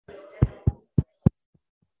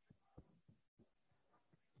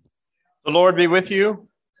The Lord be with you.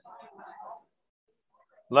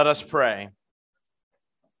 Let us pray.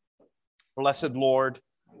 Blessed Lord,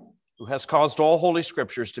 who has caused all holy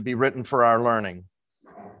scriptures to be written for our learning,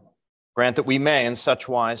 grant that we may in such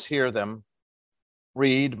wise hear them,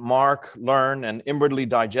 read, mark, learn, and inwardly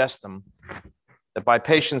digest them, that by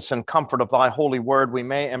patience and comfort of thy holy word we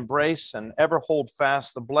may embrace and ever hold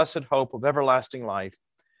fast the blessed hope of everlasting life,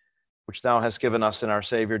 which thou hast given us in our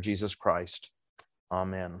Savior Jesus Christ.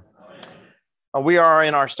 Amen. We are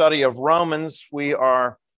in our study of Romans. We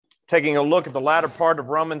are taking a look at the latter part of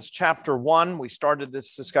Romans chapter 1. We started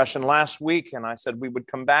this discussion last week, and I said we would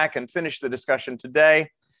come back and finish the discussion today.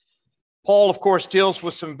 Paul, of course, deals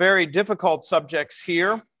with some very difficult subjects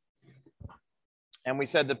here. And we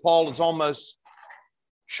said that Paul is almost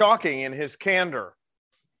shocking in his candor.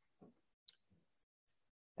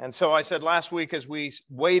 And so I said last week, as we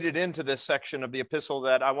waded into this section of the epistle,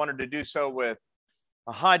 that I wanted to do so with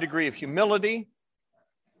a high degree of humility.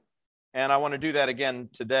 And I want to do that again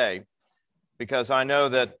today, because I know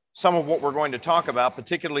that some of what we're going to talk about,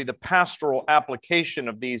 particularly the pastoral application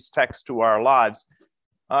of these texts to our lives,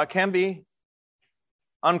 can be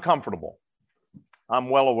uncomfortable. I'm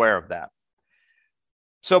well aware of that.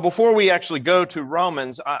 So before we actually go to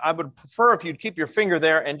Romans, I would prefer if you'd keep your finger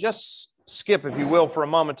there and just skip, if you will, for a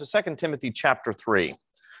moment to 2 Timothy chapter 3.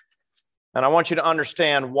 And I want you to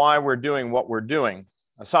understand why we're doing what we're doing,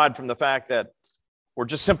 aside from the fact that we're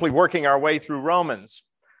just simply working our way through Romans.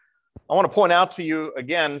 I want to point out to you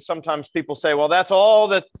again, sometimes people say, well, that's all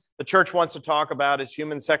that the church wants to talk about is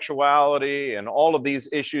human sexuality and all of these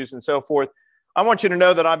issues and so forth. I want you to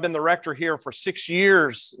know that I've been the rector here for 6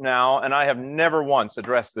 years now, and I have never once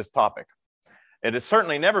addressed this topic. It has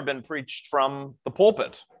certainly never been preached from the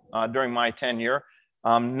pulpit during my tenure,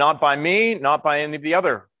 not by me, not by any of the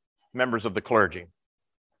other members of the clergy.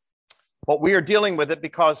 But we are dealing with it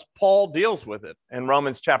because Paul deals with it in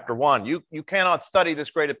Romans chapter 1. You cannot study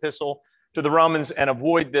this great epistle to the Romans and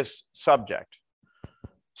avoid this subject.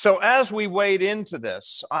 So as we wade into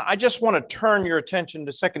this, I just want to turn your attention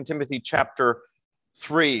to 2 Timothy chapter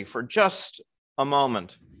 3 for just a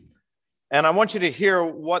moment. And I want you to hear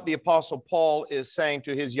what the Apostle Paul is saying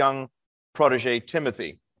to his young protege,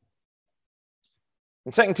 Timothy.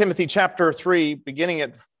 In 2 Timothy chapter 3, beginning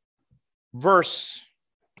at verse,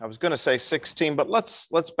 I was going to say 16, but let's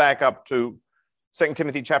back up to 2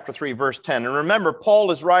 Timothy chapter 3, verse 10. And remember, Paul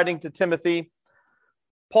is writing to Timothy.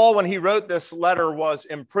 Paul, when he wrote this letter, was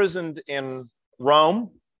imprisoned in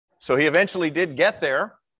Rome. So he eventually did get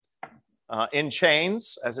there in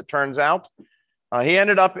chains, as it turns out. He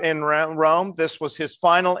ended up in Rome. This was his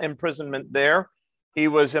final imprisonment there. He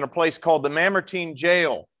was in a place called the Mamertine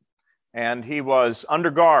jail, and he was under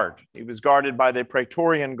guard. He was guarded by the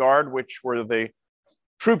Praetorian Guard, which were the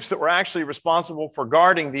troops that were actually responsible for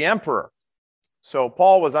guarding the emperor. So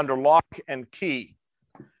Paul was under lock and key.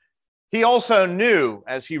 He also knew,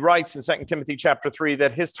 as he writes in 2 Timothy chapter 3,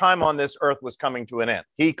 that his time on this earth was coming to an end.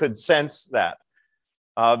 He could sense that.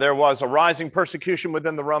 There was a rising persecution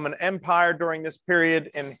within the Roman Empire during this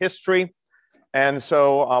period in history. And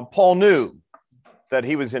so Paul knew that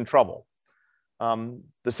he was in trouble.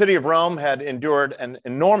 The city of Rome had endured an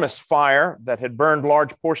enormous fire that had burned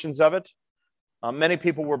large portions of it. Many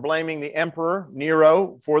people were blaming the emperor,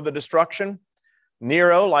 Nero, for the destruction.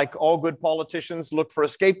 Nero, like all good politicians, looked for a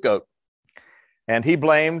scapegoat. And he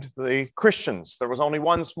blamed the Christians. There was only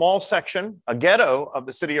one small section, a ghetto of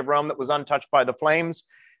the city of Rome, that was untouched by the flames.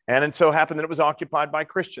 And it so happened that it was occupied by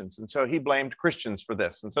Christians. And so he blamed Christians for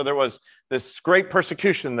this. And so there was this great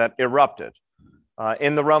persecution that erupted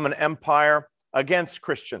in the Roman Empire against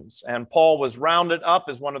Christians. And Paul was rounded up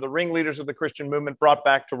as one of the ringleaders of the Christian movement, brought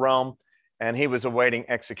back to Rome, and he was awaiting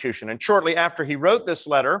execution. And shortly after he wrote this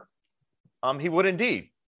letter, he would indeed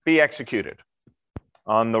be executed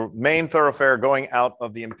on the main thoroughfare going out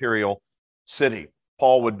of the imperial city.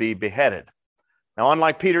 Paul would be beheaded. Now,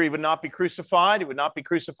 unlike Peter, he would not be crucified. He would not be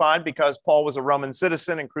crucified because Paul was a Roman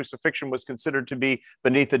citizen, and crucifixion was considered to be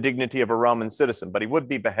beneath the dignity of a Roman citizen, but he would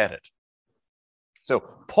be beheaded. So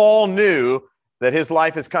Paul knew that his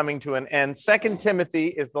life is coming to an end. 2 Timothy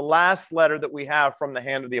is the last letter that we have from the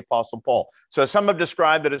hand of the Apostle Paul. So some have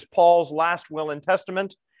described it as Paul's last will and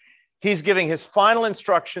testament. He's giving his final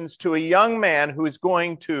instructions to a young man who is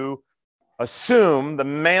going to assume the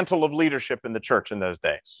mantle of leadership in the church in those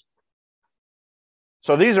days.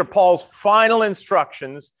 So these are Paul's final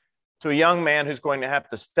instructions to a young man who's going to have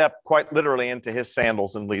to step quite literally into his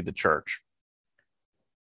sandals and lead the church.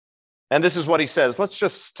 And this is what he says. Let's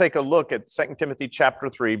just take a look at 2 Timothy chapter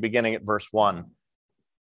 3, beginning at verse 1.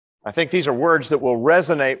 I think these are words that will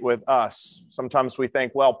resonate with us. Sometimes we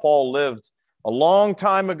think, well, Paul lived a long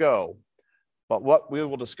time ago. But what we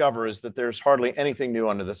will discover is that there's hardly anything new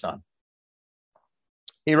under the sun.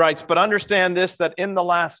 He writes, but understand this, that in the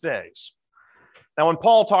last days. Now, when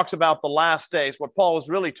Paul talks about the last days, what Paul is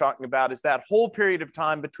really talking about is that whole period of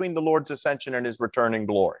time between the Lord's ascension and his return in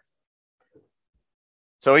glory.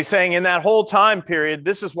 So he's saying in that whole time period,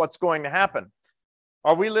 this is what's going to happen.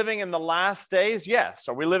 Are we living in the last days? Yes.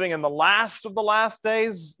 Are we living in the last of the last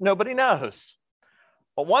days? Nobody knows.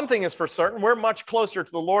 But one thing is for certain, we're much closer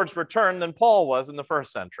to the Lord's return than Paul was in the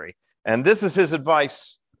first century. And this is his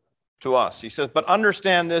advice to us. He says, but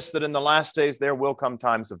understand this, that in the last days there will come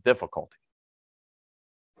times of difficulty.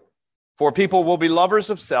 For people will be lovers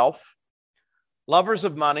of self, lovers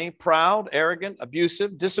of money, proud, arrogant,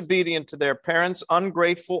 abusive, disobedient to their parents,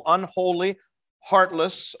 ungrateful, unholy,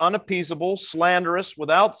 heartless, unappeasable, slanderous,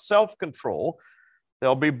 without self-control.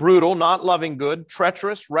 They'll be brutal, not loving good,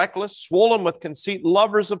 treacherous, reckless, swollen with conceit,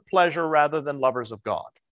 lovers of pleasure rather than lovers of God.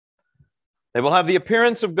 They will have the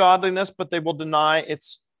appearance of godliness, but they will deny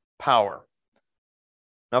its power.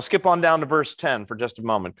 Now skip on down to verse 10 for just a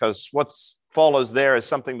moment, because what follows there is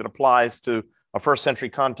something that applies to a first century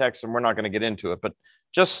context, and we're not going to get into it. But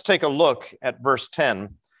just take a look at verse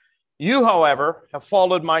 10. You, however, have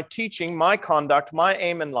followed my teaching, my conduct, my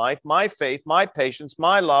aim in life, my faith, my patience,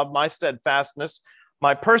 my love, my steadfastness,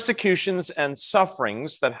 my persecutions and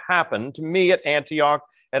sufferings that happened to me at Antioch,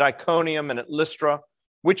 at Iconium, and at Lystra,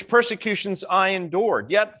 which persecutions I endured,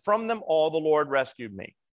 yet from them all the Lord rescued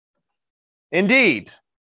me. Indeed,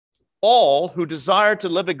 all who desire to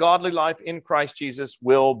live a godly life in Christ Jesus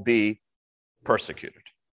will be persecuted.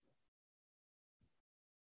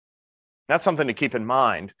 That's something to keep in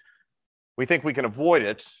mind. We think we can avoid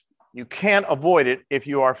it. You can't avoid it if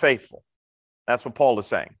you are faithful. That's what Paul is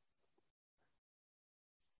saying.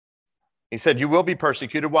 He said, you will be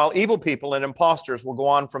persecuted, while evil people and impostors will go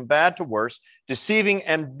on from bad to worse, deceiving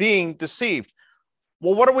and being deceived.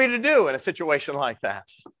 Well, what are we to do in a situation like that?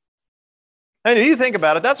 And if you think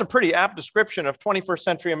about it, that's a pretty apt description of 21st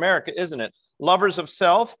century America, isn't it? Lovers of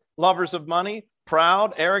self, lovers of money,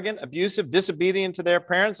 proud, arrogant, abusive, disobedient to their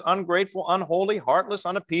parents, ungrateful, unholy, heartless,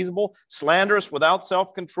 unappeasable, slanderous, without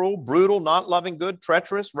self-control, brutal, not loving good,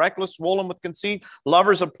 treacherous, reckless, swollen with conceit,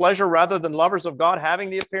 lovers of pleasure rather than lovers of God, having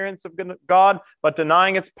the appearance of God, but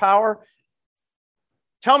denying its power.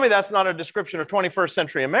 Tell me that's not a description of 21st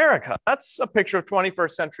century America. That's a picture of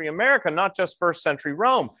 21st century America, not just first century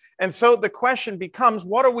Rome. And so the question becomes,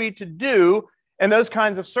 what are we to do in those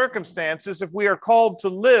kinds of circumstances if we are called to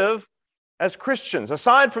live as Christians?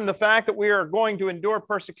 Aside from the fact that we are going to endure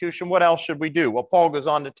persecution, what else should we do? Well, Paul goes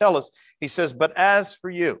on to tell us, he says, but as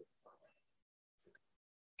for you,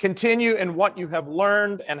 continue in what you have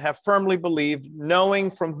learned and have firmly believed,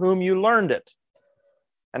 knowing from whom you learned it,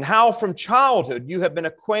 and how from childhood you have been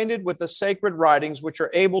acquainted with the sacred writings, which are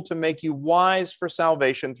able to make you wise for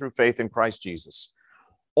salvation through faith in Christ Jesus.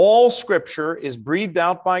 All scripture is breathed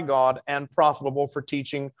out by God and profitable for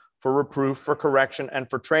teaching, for reproof, for correction, and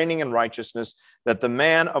for training in righteousness, that the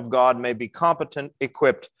man of God may be competent,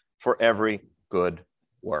 equipped for every good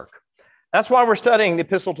work. That's why we're studying the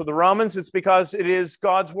epistle to the Romans. It's because it is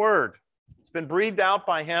God's word. It's been breathed out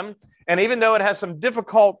by him. And even though it has some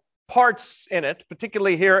difficult parts in it,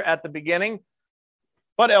 particularly here at the beginning,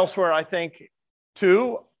 but elsewhere, I think,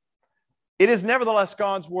 too, it is nevertheless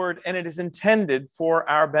God's word, and it is intended for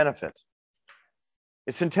our benefit.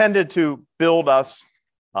 It's intended to build us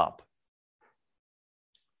up.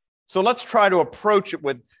 So let's try to approach it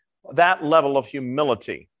with that level of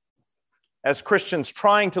humility as Christians,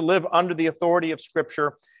 trying to live under the authority of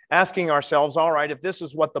Scripture, asking ourselves, all right, if this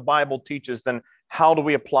is what the Bible teaches, then how do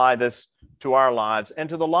we apply this to our lives and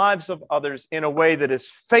to the lives of others in a way that is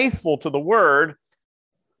faithful to the word,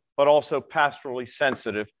 but also pastorally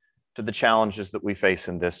sensitive to the challenges that we face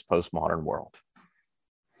in this postmodern world?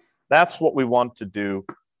 That's what we want to do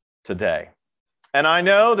today. And I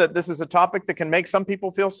know that this is a topic that can make some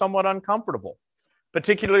people feel somewhat uncomfortable,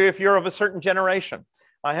 particularly if you're of a certain generation.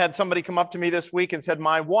 I had somebody come up to me this week and said,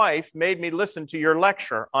 my wife made me listen to your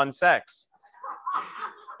lecture on sex.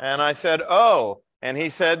 And I said, oh, and he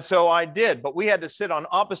said, so I did, but we had to sit on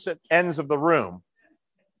opposite ends of the room.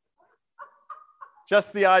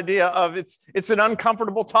 Just the idea of it's an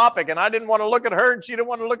uncomfortable topic, and I didn't want to look at her and she didn't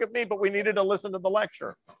want to look at me, but we needed to listen to the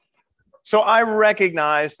lecture. So I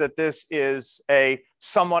recognize that this is a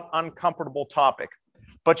somewhat uncomfortable topic,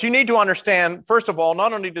 but you need to understand, first of all,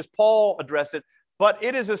 not only does Paul address it, but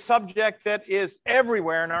it is a subject that is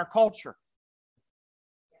everywhere in our culture.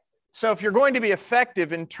 So if you're going to be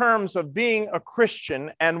effective in terms of being a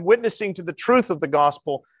Christian and witnessing to the truth of the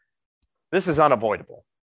gospel, this is unavoidable.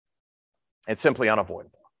 It's simply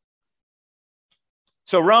unavoidable.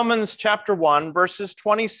 So Romans chapter 1, verses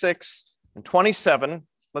 26 and 27.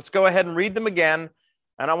 Let's go ahead and read them again.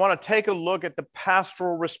 And I want to take a look at the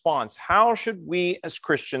pastoral response. How should we as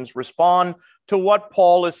Christians respond to what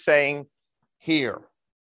Paul is saying here?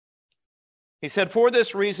 He said, "For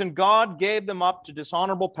this reason, God gave them up to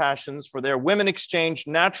dishonorable passions, for their women exchanged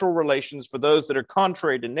natural relations for those that are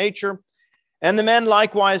contrary to nature. And the men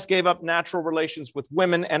likewise gave up natural relations with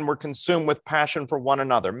women and were consumed with passion for one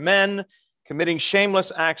another. Men committing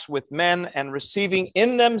shameless acts with men and receiving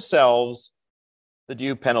in themselves the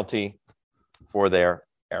due penalty for their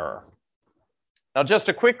error." Now, just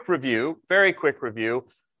a quick review, very quick review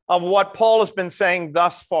of what Paul has been saying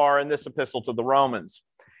thus far in this epistle to the Romans.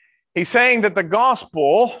 He's saying that the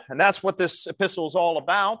gospel, and that's what this epistle is all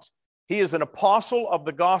about, he is an apostle of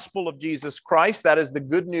the gospel of Jesus Christ. That is the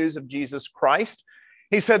good news of Jesus Christ.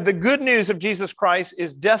 He said the good news of Jesus Christ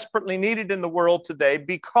is desperately needed in the world today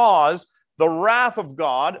because the wrath of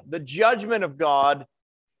God, the judgment of God,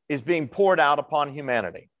 is being poured out upon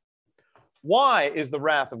humanity. Why is the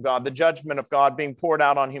wrath of God, the judgment of God, being poured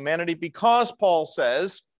out on humanity? Because, Paul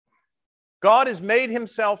says, God has made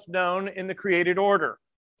himself known in the created order.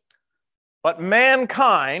 But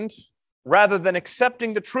mankind, rather than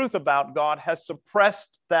accepting the truth about God, has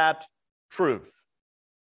suppressed that truth.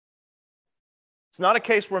 It's not a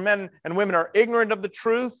case where men and women are ignorant of the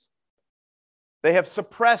truth. They have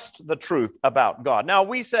suppressed the truth about God. Now,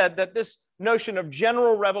 we said that this notion of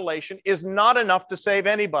general revelation is not enough to save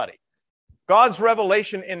anybody. God's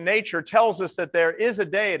revelation in nature tells us that there is a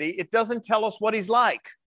deity. It doesn't tell us what he's like.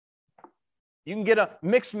 You can get a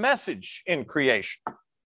mixed message in creation.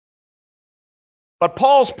 But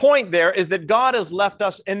Paul's point there is that God has left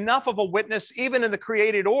us enough of a witness even in the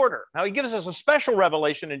created order. Now, he gives us a special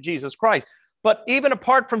revelation in Jesus Christ. But even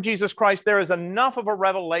apart from Jesus Christ, there is enough of a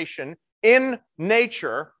revelation in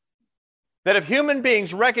nature that if human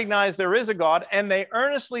beings recognize there is a God and they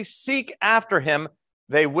earnestly seek after him,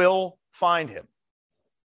 they will find him.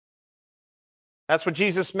 That's what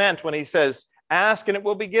Jesus meant when he says, "Ask and it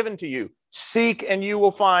will be given to you. Seek and you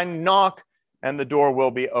will find. Knock and the door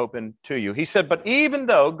will be open to you." He said, but even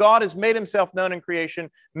though God has made himself known in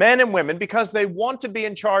creation, men and women, because they want to be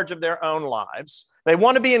in charge of their own lives, they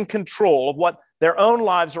want to be in control of what their own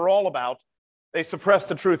lives are all about, they suppress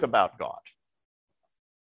the truth about God.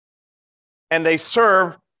 And they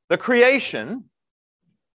serve the creation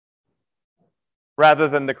rather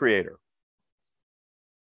than the Creator.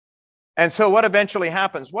 And so what eventually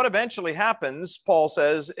happens? What eventually happens, Paul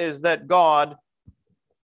says, is that God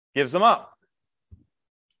gives them up.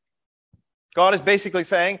 God is basically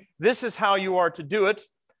saying, this is how you are to do it.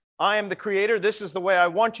 I am the Creator. This is the way I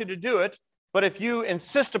want you to do it. But if you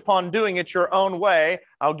insist upon doing it your own way,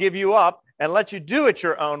 I'll give you up and let you do it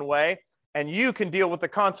your own way, and you can deal with the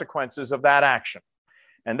consequences of that action.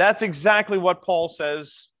 And that's exactly what Paul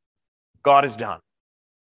says God has done.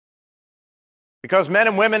 Because men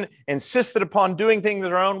and women insisted upon doing things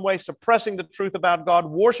their own way, suppressing the truth about God,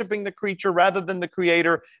 worshiping the creature rather than the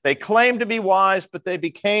Creator. They claimed to be wise, but they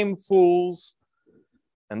became fools.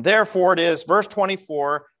 And therefore it is, verse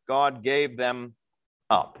 24, God gave them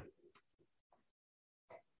up.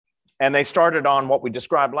 And they started on what we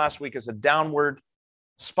described last week as a downward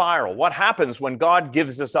spiral. What happens when God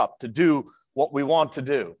gives us up to do what we want to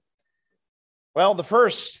do? Well, the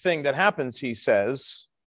first thing that happens, he says,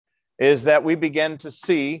 is that we begin to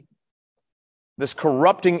see this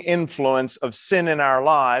corrupting influence of sin in our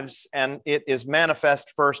lives, and it is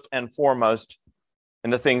manifest first and foremost in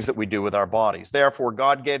the things that we do with our bodies. Therefore,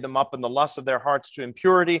 God gave them up in the lust of their hearts to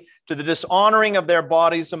impurity, to the dishonoring of their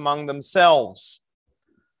bodies among themselves.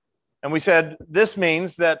 And we said this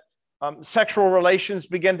means that sexual relations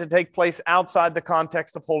begin to take place outside the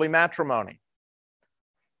context of holy matrimony.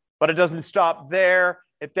 But it doesn't stop there.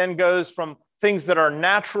 It then goes from things that are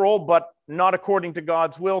natural but not according to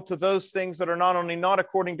God's will to those things that are not only not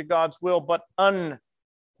according to God's will but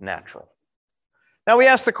unnatural. Now, we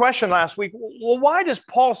asked the question last week, well, why does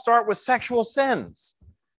Paul start with sexual sins?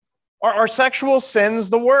 Are sexual sins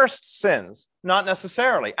the worst sins? Not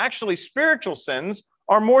necessarily. Actually, spiritual sins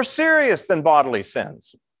are more serious than bodily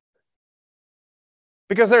sins.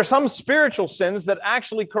 Because there are some spiritual sins that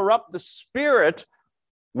actually corrupt the spirit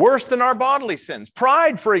worse than our bodily sins.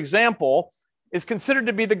 Pride, for example, is considered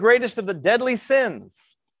to be the greatest of the deadly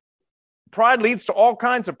sins. Pride leads to all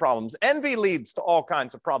kinds of problems. Envy leads to all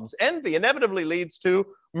kinds of problems. Envy inevitably leads to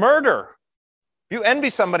murder. If you envy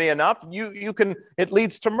somebody enough, it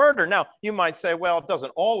leads to murder. Now, you might say, well, it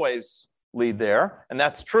doesn't always lead there, and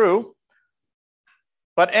that's true.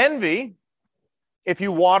 But envy, if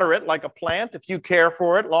you water it like a plant, if you care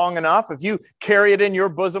for it long enough, if you carry it in your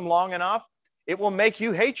bosom long enough, It will make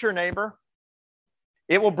you hate your neighbor.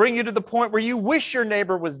 It will bring you to the point where you wish your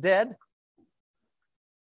neighbor was dead,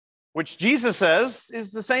 which Jesus says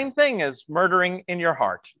is the same thing as murdering in your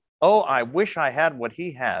heart. Oh, I wish I had what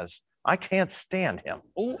he has. I can't stand him.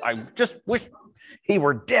 Oh, I just wish he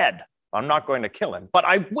were dead. I'm not going to kill him, but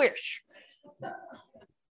I wish.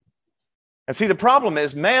 And see, the problem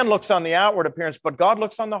is man looks on the outward appearance, but God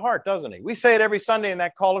looks on the heart, doesn't he? We say it every Sunday in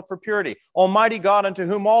that call for purity. Almighty God, unto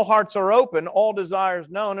whom all hearts are open, all desires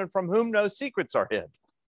known, and from whom no secrets are hid.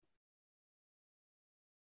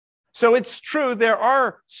 So it's true, there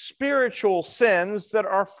are spiritual sins that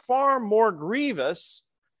are far more grievous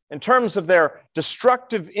in terms of their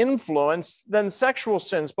destructive influence than sexual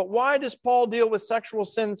sins. But why does Paul deal with sexual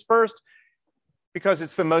sins first? Because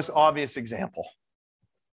it's the most obvious example.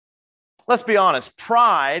 Let's be honest,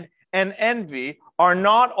 pride and envy are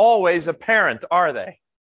not always apparent, are they?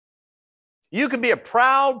 You can be a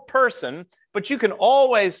proud person, but you can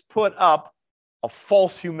always put up a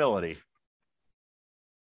false humility.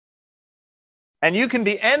 And you can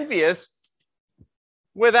be envious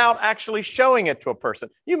without actually showing it to a person.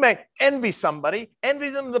 You may envy somebody, envy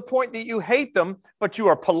them to the point that you hate them, but you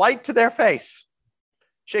are polite to their face.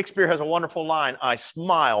 Shakespeare has a wonderful line, I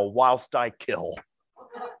smile whilst I kill.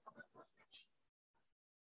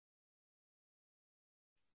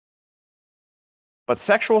 But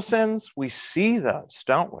sexual sins, we see those,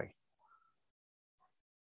 don't we?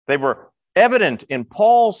 They were evident in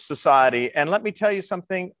Paul's society, and let me tell you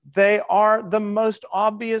something, they are the most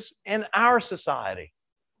obvious in our society.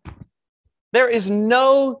 There is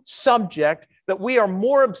no subject that we are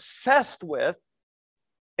more obsessed with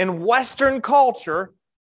in Western culture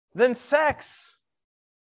than sex.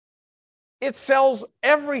 It sells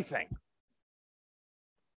everything,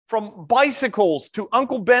 from bicycles to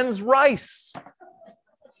Uncle Ben's rice.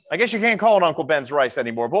 I guess you can't call it Uncle Ben's rice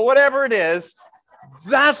anymore, but whatever it is,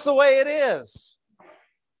 that's the way it is.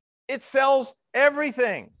 It sells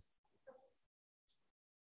everything.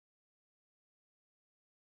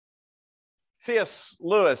 C.S.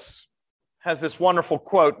 Lewis has this wonderful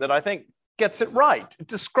quote that I think gets it right. It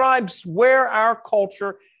describes where our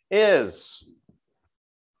culture is.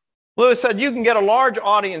 Lewis said, you can get a large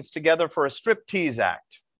audience together for a striptease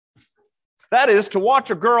act. That is, to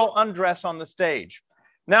watch a girl undress on the stage.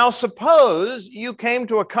 Now, suppose you came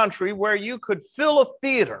to a country where you could fill a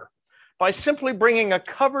theater by simply bringing a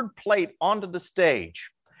covered plate onto the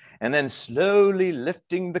stage and then slowly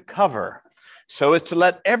lifting the cover so as to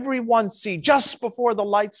let everyone see just before the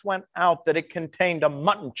lights went out that it contained a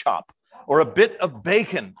mutton chop or a bit of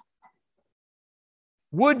bacon.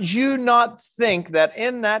 Would you not think that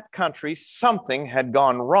in that country something had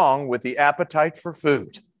gone wrong with the appetite for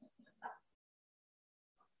food?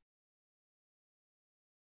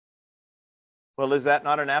 Well, is that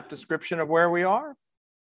not an apt description of where we are?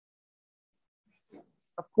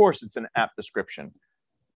 Of course, it's an apt description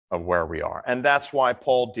of where we are. And that's why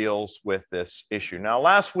Paul deals with this issue. Now,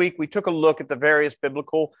 last week, we took a look at the various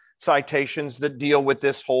biblical citations that deal with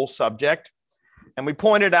this whole subject. And we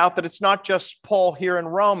pointed out that it's not just Paul here in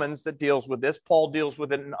Romans that deals with this. Paul deals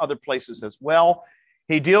with it in other places as well.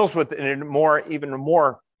 He deals with it in a even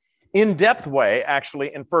more in-depth way,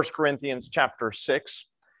 actually, in 1 Corinthians chapter 6.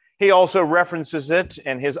 He also references it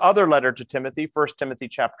in his other letter to Timothy, 1 Timothy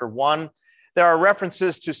chapter 1. There are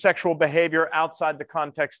references to sexual behavior outside the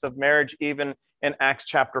context of marriage, even in Acts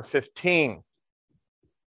chapter 15.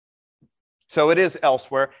 So it is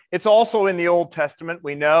elsewhere. It's also in the Old Testament.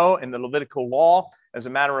 We know in the Levitical law, as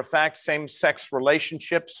a matter of fact, same-sex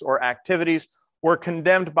relationships or activities were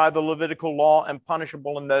condemned by the Levitical law and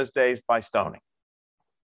punishable in those days by stoning.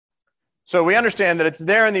 So we understand that it's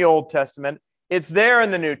there in the Old Testament. It's there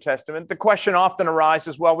in the New Testament. The question often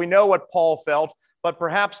arises, well, we know what Paul felt, but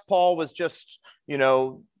perhaps Paul was just,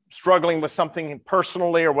 struggling with something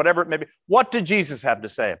personally or whatever it may be. What did Jesus have to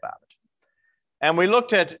say about it? And we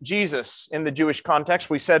looked at Jesus in the Jewish context.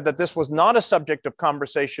 We said that this was not a subject of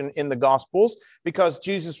conversation in the Gospels because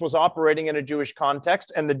Jesus was operating in a Jewish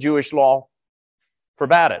context and the Jewish law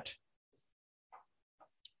forbade it.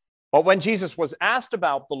 But when Jesus was asked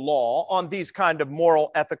about the law on these kind of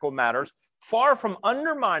moral, ethical matters, far from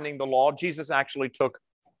undermining the law, Jesus actually took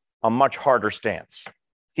a much harder stance.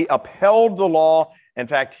 He upheld the law. In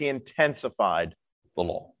fact, he intensified the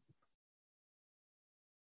law.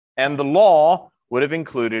 And the law would have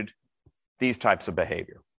included these types of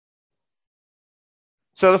behavior.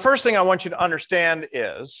 So the first thing I want you to understand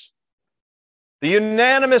is the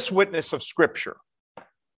unanimous witness of Scripture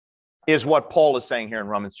is what Paul is saying here in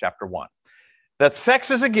Romans chapter 1. That sex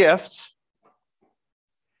is a gift,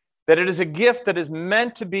 that it is a gift that is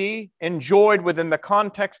meant to be enjoyed within the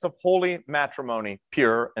context of holy matrimony,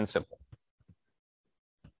 pure and simple.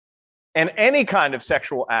 And any kind of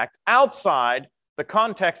sexual act outside the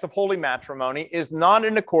context of holy matrimony is not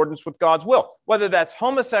in accordance with God's will, whether that's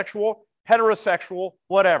homosexual, heterosexual,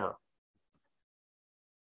 whatever.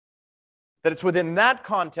 That it's within that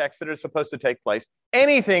context that it's supposed to take place.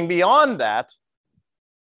 Anything beyond that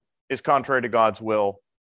is contrary to God's will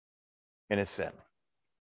and is sin.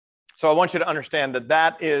 So I want you to understand that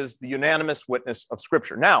that is the unanimous witness of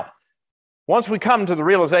Scripture. Now, once we come to the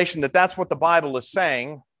realization that that's what the Bible is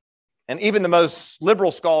saying, and even the most liberal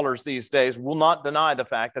scholars these days will not deny the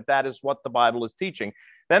fact that that is what the Bible is teaching,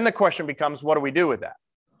 then the question becomes, what do we do with that?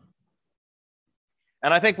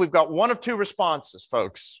 And I think we've got one of two responses,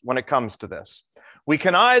 folks, when it comes to this. We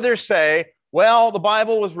can either say, well, the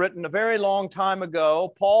Bible was written a very long time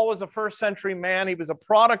ago. Paul was a first century man. He was a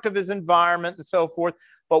product of his environment and so forth.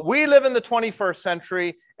 But we live in the 21st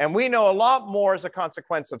century, and we know a lot more as a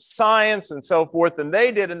consequence of science and so forth than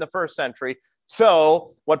they did in the first century.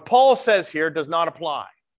 So what Paul says here does not apply.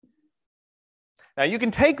 Now, you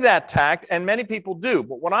can take that tact, and many people do.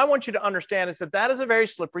 But what I want you to understand is that that is a very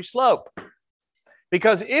slippery slope.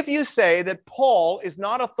 Because if you say that Paul is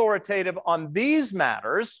not authoritative on these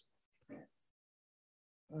matters,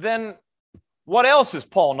 then what else is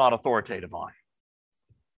Paul not authoritative on?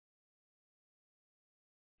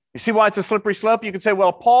 You see why it's a slippery slope? You could say,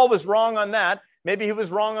 well, Paul was wrong on that. Maybe he was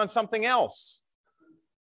wrong on something else.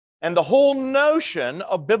 And the whole notion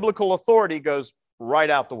of biblical authority goes right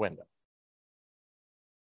out the window.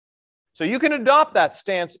 So you can adopt that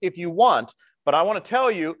stance if you want, but I want to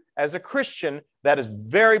tell you, as a Christian, that is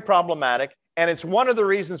very problematic, and it's one of the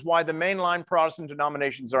reasons why the mainline Protestant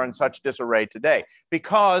denominations are in such disarray today,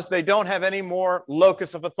 because they don't have any more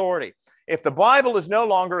locus of authority. If the Bible is no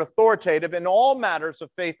longer authoritative in all matters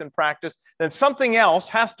of faith and practice, then something else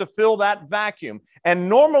has to fill that vacuum. And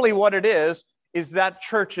normally what it is that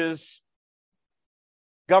church's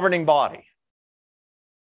governing body.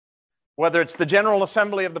 Whether it's the General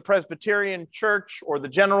Assembly of the Presbyterian Church or the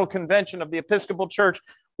General Convention of the Episcopal Church,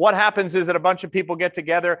 what happens is that a bunch of people get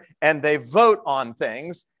together and they vote on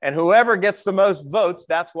things, and whoever gets the most votes,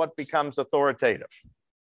 that's what becomes authoritative.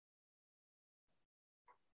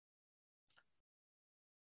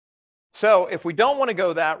 So if we don't want to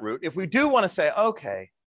go that route, if we do want to say, okay,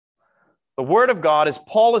 the Word of God, as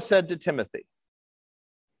Paul has said to Timothy,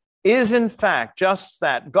 is in fact just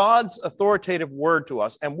that, God's authoritative word to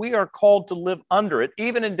us, and we are called to live under it,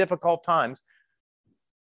 even in difficult times.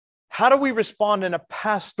 How do we respond in a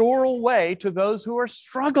pastoral way to those who are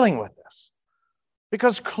struggling with this?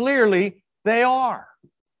 Because clearly they are.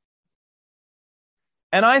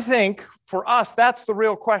 And I think for us, that's the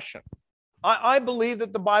real question. I believe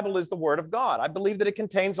that the Bible is the Word of God. I believe that it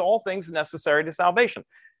contains all things necessary to salvation.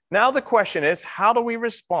 Now the question is, how do we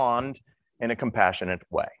respond in a compassionate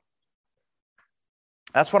way?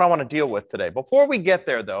 That's what I want to deal with today. Before we get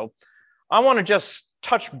there, though, I want to just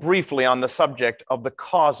touch briefly on the subject of the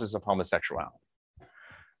causes of homosexuality.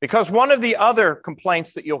 Because one of the other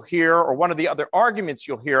complaints that you'll hear, or one of the other arguments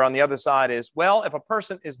you'll hear on the other side is, well, if a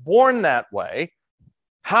person is born that way,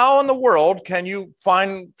 how in the world can you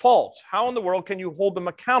find fault? How in the world can you hold them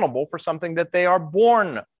accountable for something that they are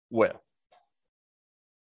born with?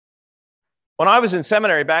 When I was in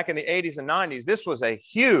seminary back in the 80s and 90s, this was a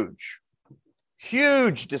huge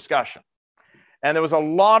discussion. And there was a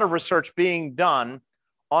lot of research being done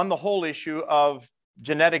on the whole issue of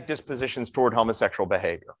genetic dispositions toward homosexual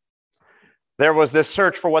behavior. There was this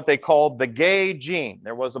search for what they called the gay gene.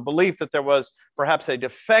 There was a belief that there was perhaps a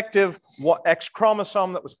defective X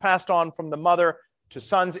chromosome that was passed on from the mother to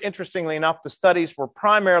sons. Interestingly enough, the studies were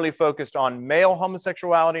primarily focused on male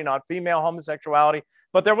homosexuality, not female homosexuality.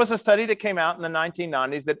 But there was a study that came out in the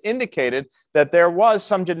 1990s that indicated that there was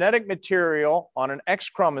some genetic material on an X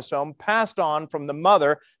chromosome passed on from the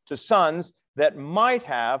mother to sons that might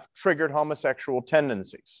have triggered homosexual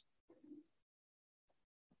tendencies.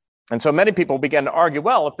 And so many people began to argue,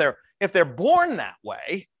 well, if they're born that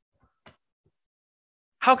way,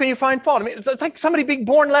 how can you find fault? I mean, it's like somebody being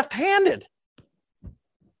born left-handed.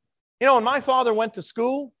 You know, when my father went to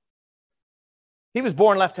school, he was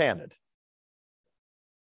born left-handed.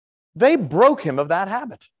 They broke him of that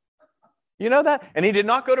habit. You know that? And he did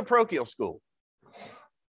not go to parochial school.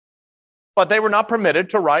 But they were not permitted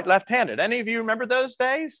to write left-handed. Any of you remember those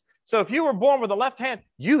days? So if you were born with a left hand,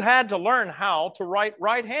 you had to learn how to write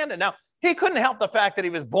right-handed. Now, he couldn't help the fact that he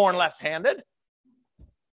was born left-handed.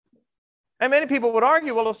 And many people would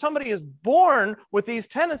argue, well, if somebody is born with these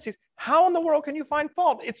tendencies, how in the world can you find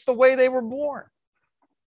fault? It's the way they were born.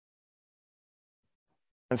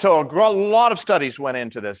 And so a lot of studies went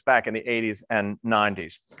into this back in the 80s and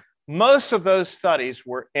 90s. Most of those studies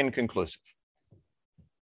were inconclusive.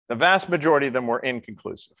 The vast majority of them were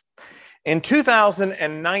inconclusive. In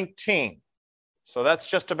 2019, so that's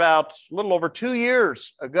just about a little over 2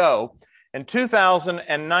 years ago, in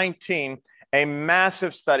 2019, a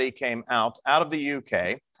massive study came out of the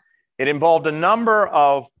UK. It involved a number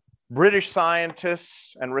of British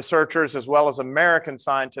scientists and researchers, as well as American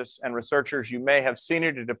scientists and researchers. You may have seen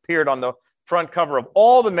it. It appeared on the front cover of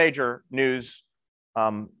all the major news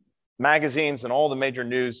magazines and all the major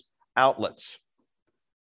news outlets.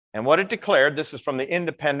 And what it declared, this is from the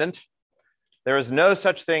Independent, there is no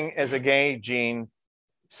such thing as a gay gene,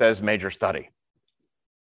 says major study.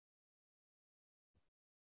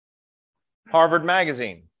 Harvard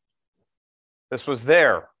Magazine, this was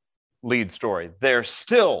their lead story. There's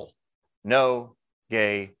still no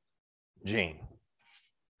gay gene.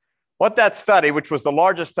 What that study, which was the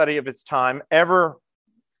largest study of its time ever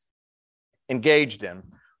engaged in,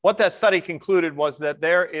 what that study concluded was that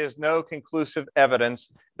there is no conclusive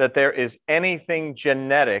evidence that there is anything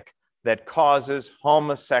genetic that causes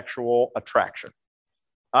homosexual attraction,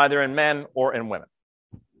 either in men or in women.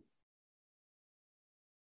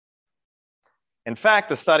 In fact,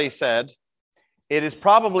 the study said it is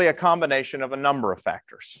probably a combination of a number of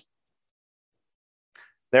factors.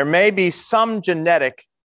 There may be some genetic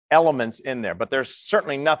elements in there, but there's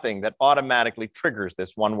certainly nothing that automatically triggers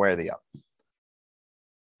this one way or the other.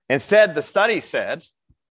 Instead, the study said,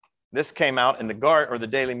 this came out in the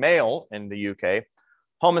Daily Mail in the UK,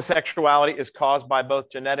 homosexuality is caused by both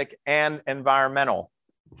genetic and environmental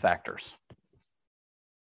factors.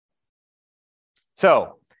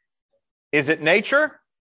 So, is it nature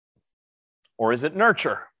or is it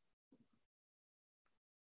nurture?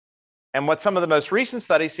 And what some of the most recent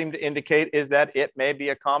studies seem to indicate is that it may be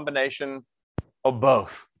a combination of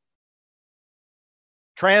both.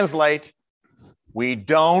 Translate, we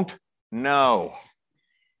don't know.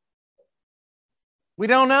 We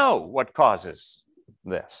don't know what causes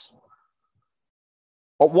this.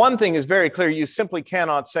 But one thing is very clear, you simply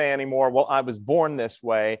cannot say anymore, well, I was born this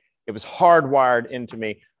way, it was hardwired into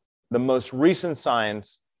me. The most recent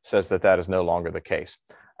science says that that is no longer the case.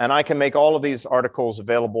 And I can make all of these articles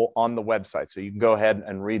available on the website, so you can go ahead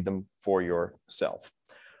and read them for yourself.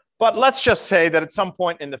 But let's just say that at some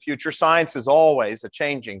point in the future, science is always a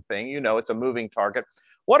changing thing. You know, it's a moving target.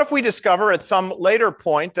 What if we discover at some later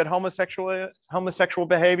point that homosexual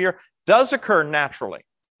behavior does occur naturally?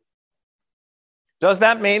 Does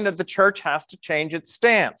that mean that the church has to change its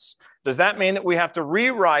stance? Does that mean that we have to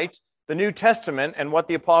rewrite the New Testament and what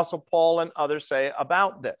the Apostle Paul and others say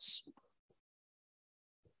about this?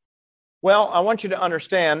 Well, I want you to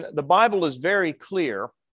understand the Bible is very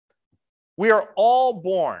clear. We are all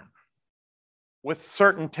born with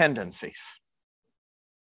certain tendencies.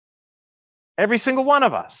 Every single one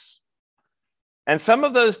of us. And some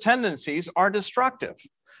of those tendencies are destructive.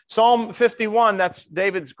 Psalm 51, that's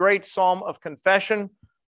David's great psalm of confession.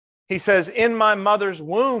 He says, in my mother's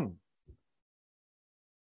womb,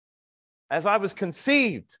 as I was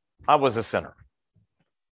conceived, I was a sinner.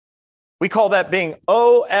 We call that being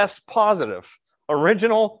OS positive,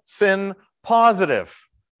 original sin positive.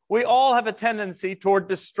 We all have a tendency toward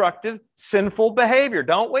destructive, sinful behavior,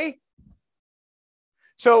 don't we?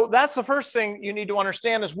 So that's the first thing you need to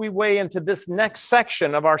understand as we weigh into this next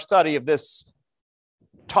section of our study of this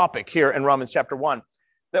topic here in Romans chapter 1.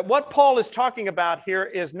 That what Paul is talking about here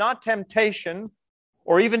is not temptation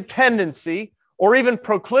or even tendency or even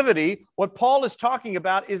proclivity. What Paul is talking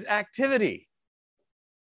about is activity.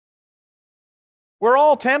 We're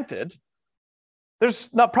all tempted.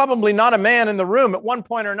 There's probably not a man in the room at one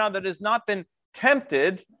point or another that has not been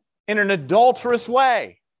tempted in an adulterous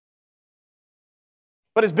way.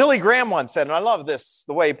 But as Billy Graham once said, and I love this,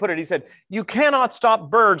 the way he put it, he said, you cannot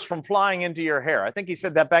stop birds from flying into your hair. I think he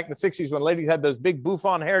said that back in the 60s when ladies had those big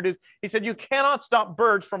bouffant hairdos. He said, you cannot stop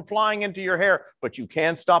birds from flying into your hair, but you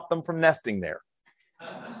can stop them from nesting there.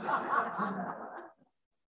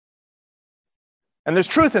 And there's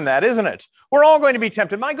truth in that, isn't it? We're all going to be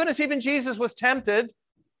tempted. My goodness, even Jesus was tempted.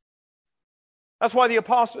 That's why the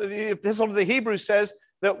Epistle to the Hebrews says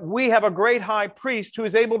that we have a great high priest who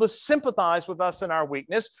is able to sympathize with us in our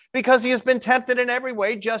weakness because he has been tempted in every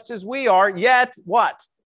way just as we are, yet what?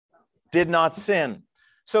 Did not sin.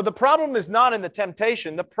 So the problem is not in the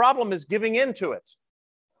temptation. The problem is giving into it.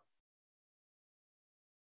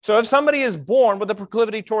 So if somebody is born with a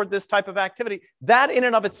proclivity toward this type of activity, that in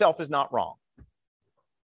and of itself is not wrong.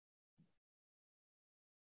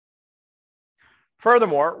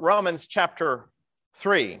 Furthermore, Romans chapter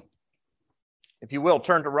 3, if you will,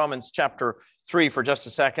 turn to Romans chapter 3 for just a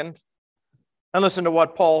second and listen to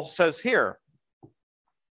what Paul says here.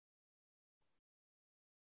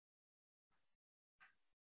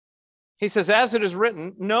 He says, as it is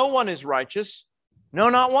written, no one is righteous, no,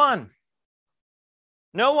 not one.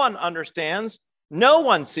 No one understands, no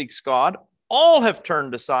one seeks God. All have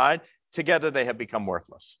turned aside, together they have become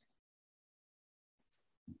worthless.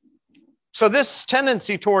 So this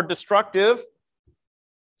tendency toward destructive,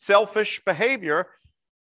 selfish behavior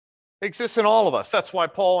exists in all of us. That's why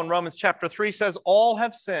Paul in Romans chapter 3 says, all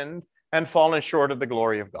have sinned and fallen short of the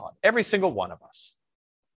glory of God. Every single one of us.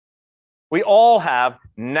 We all have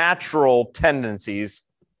natural tendencies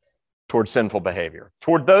toward sinful behavior,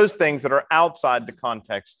 toward those things that are outside the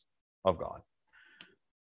context of God.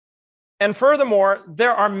 And furthermore,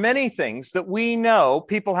 there are many things that we know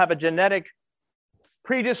people have a genetic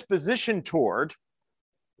predisposition toward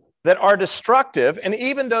that are destructive. And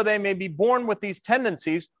even though they may be born with these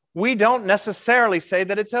tendencies, we don't necessarily say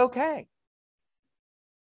that it's okay.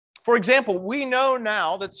 For example, we know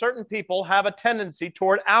now that certain people have a tendency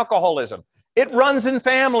toward alcoholism. It runs in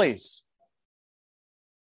families.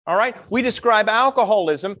 All right? We describe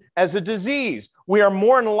alcoholism as a disease. We are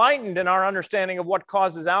more enlightened in our understanding of what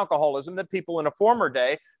causes alcoholism than people in a former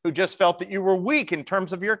day who just felt that you were weak in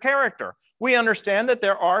terms of your character. We understand that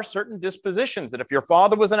there are certain dispositions, that if your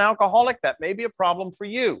father was an alcoholic, that may be a problem for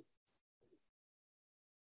you.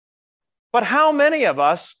 But how many of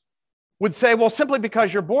us would say, well, simply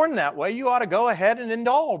because you're born that way, you ought to go ahead and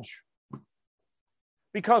indulge?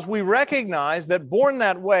 Because we recognize that born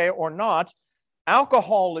that way or not,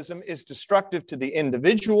 alcoholism is destructive to the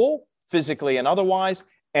individual, physically and otherwise,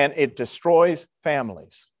 and it destroys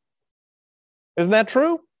families. Isn't that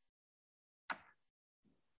true?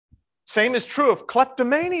 Same is true of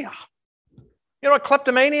kleptomania. You know what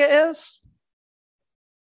kleptomania is?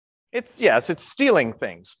 It's stealing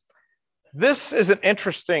things. This is an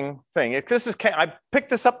interesting thing. I picked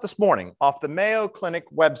this up this morning off the Mayo Clinic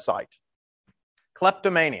website.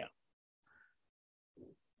 Kleptomania.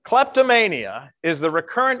 Kleptomania is the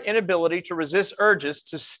recurrent inability to resist urges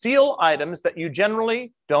to steal items that you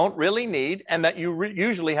generally don't really need and that you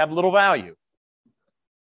usually have little value.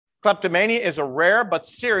 Kleptomania is a rare but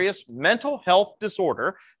serious mental health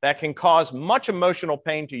disorder that can cause much emotional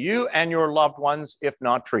pain to you and your loved ones if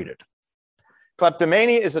not treated.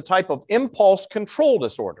 Kleptomania is a type of impulse control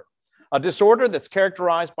disorder, a disorder that's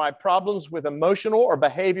characterized by problems with emotional or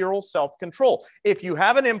behavioral self-control. If you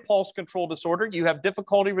have an impulse control disorder, you have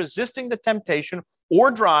difficulty resisting the temptation or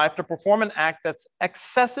drive to perform an act that's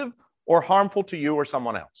excessive or harmful to you or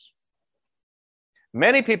someone else.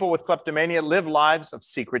 Many people with kleptomania live lives of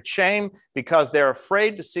secret shame because they're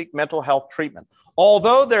afraid to seek mental health treatment.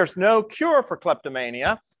 Although there's no cure for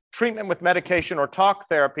kleptomania, treatment with medication or talk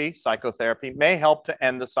therapy, psychotherapy, may help to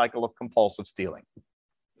end the cycle of compulsive stealing.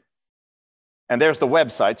 And there's the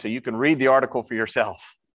website, so you can read the article for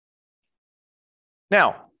yourself.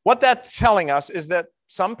 Now, what that's telling us is that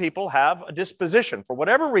some people have a disposition, for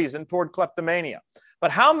whatever reason, toward kleptomania.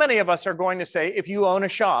 But how many of us are going to say, if you own a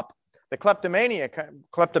shop, the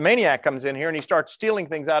kleptomaniac comes in here and he starts stealing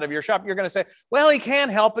things out of your shop, you're going to say, well, he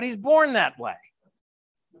can't help it, he's born that way.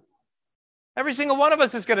 Every single one of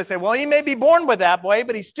us is going to say, well, he may be born with that way,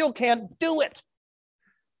 but he still can't do it.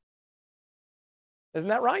 Isn't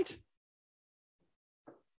that right?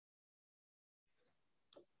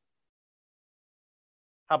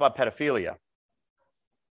 How about pedophilia?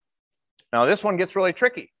 Now, this one gets really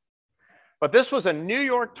tricky. But this was a New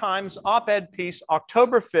York Times op-ed piece,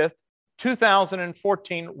 October 5th,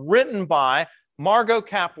 2014, written by Margot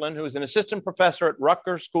Kaplan, who is an assistant professor at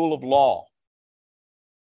Rutgers School of Law.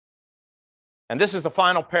 And this is the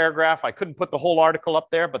final paragraph. I couldn't put the whole article up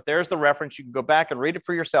there, but there's the reference. You can go back and read it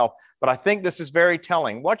for yourself. But I think this is very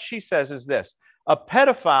telling. What she says is this: a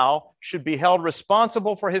pedophile should be held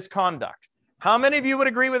responsible for his conduct. How many of you would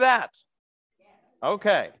agree with that?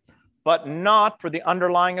 Okay, but not for the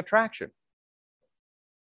underlying attraction.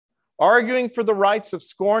 Arguing for the rights of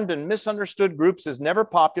scorned and misunderstood groups is never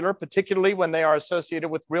popular, particularly when they are associated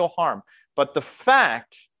with real harm. But the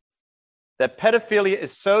fact that pedophilia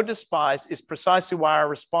is so despised is precisely why our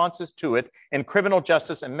responses to it in criminal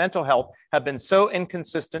justice and mental health have been so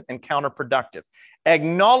inconsistent and counterproductive.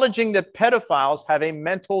 Acknowledging that pedophiles have a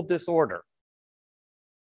mental disorder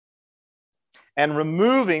and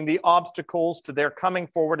removing the obstacles to their coming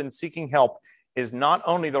forward and seeking help is not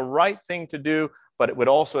only the right thing to do, but it would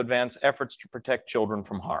also advance efforts to protect children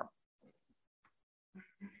from harm.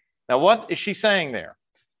 Now, what is she saying there?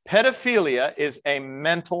 Pedophilia is a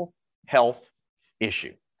mental health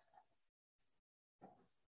issue.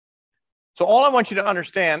 So all I want you to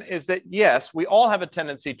understand is that, yes, we all have a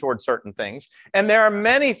tendency towards certain things, and there are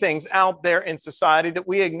many things out there in society that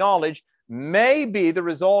we acknowledge may be the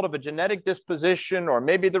result of a genetic disposition or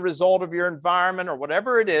maybe the result of your environment or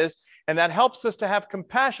whatever it is, and that helps us to have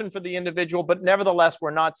compassion for the individual, but nevertheless, we're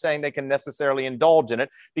not saying they can necessarily indulge in it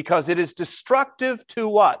because it is destructive to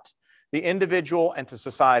what? The individual and to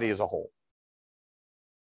society as a whole.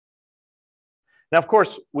 Now, of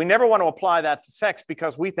course, we never want to apply that to sex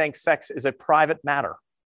because we think sex is a private matter.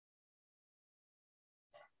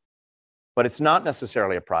 But it's not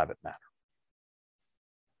necessarily a private matter.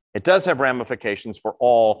 It does have ramifications for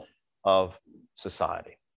all of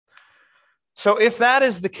society. So if that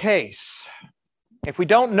is the case, if we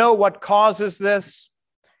don't know what causes this,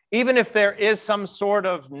 even if there is some sort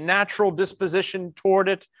of natural disposition toward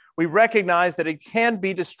it, we recognize that it can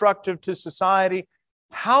be destructive to society.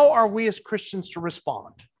 How are we as Christians to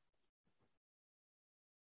respond?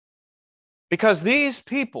 Because these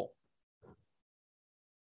people,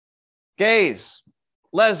 gays,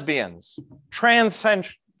 lesbians,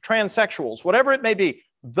 transsexuals, whatever it may be,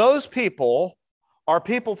 those people are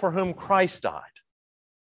people for whom Christ died.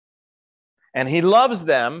 And he loves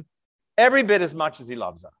them every bit as much as he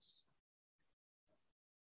loves us.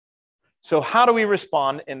 So how do we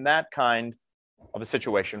respond in that kind of a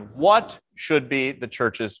situation? What should be the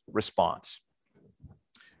church's response?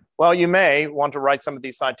 Well, you may want to write some of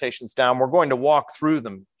these citations down. We're going to walk through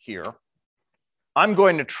them here. I'm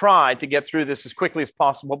going to try to get through this as quickly as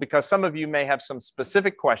possible because some of you may have some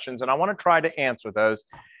specific questions, and I want to try to answer those.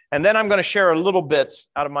 And then I'm going to share a little bit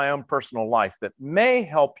out of my own personal life that may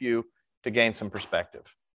help you to gain some perspective.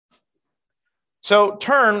 So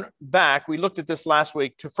turn back, we looked at this last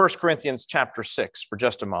week, to 1 Corinthians chapter 6 for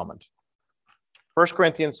just a moment. 1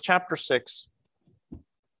 Corinthians chapter 6,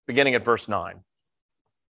 beginning at verse 9.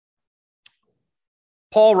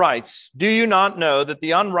 Paul writes, "Do you not know that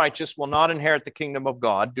the unrighteous will not inherit the kingdom of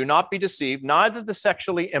God? Do not be deceived, neither the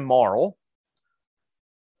sexually immoral."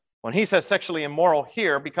 When he says sexually immoral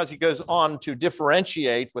here, because he goes on to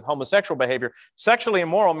differentiate with homosexual behavior, sexually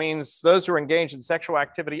immoral means those who are engaged in sexual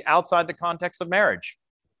activity outside the context of marriage.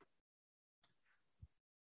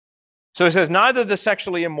 So he says, neither the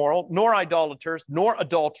sexually immoral, nor idolaters, nor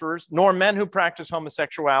adulterers, nor men who practice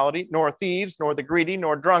homosexuality, nor thieves, nor the greedy,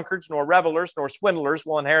 nor drunkards, nor revelers, nor swindlers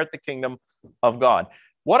will inherit the kingdom of God.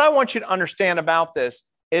 What I want you to understand about this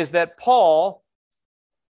is that Paul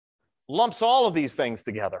lumps all of these things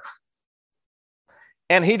together.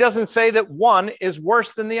 And he doesn't say that one is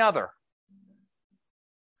worse than the other.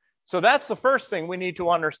 So that's the first thing we need to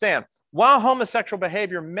understand. While homosexual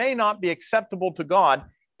behavior may not be acceptable to God,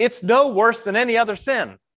 it's no worse than any other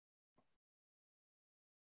sin.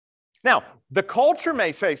 Now, the culture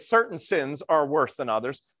may say certain sins are worse than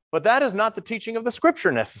others, but that is not the teaching of the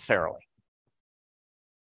Scripture necessarily.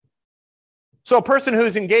 So a person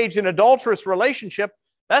who's engaged in adulterous relationship,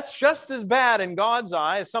 that's just as bad in God's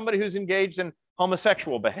eye as somebody who's engaged in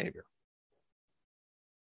homosexual behavior.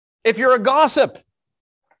 If you're a gossip,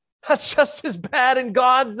 that's just as bad in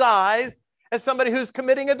God's eyes as somebody who's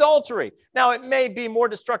committing adultery. Now, it may be more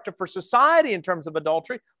destructive for society in terms of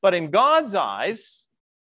adultery, but in God's eyes,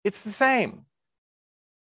 it's the same.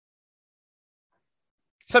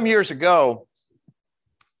 Some years ago,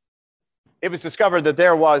 it was discovered that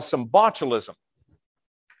there was some botulism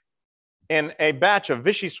in a batch of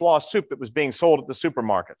vichyssoise soup that was being sold at the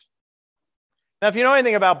supermarket. Now, if you know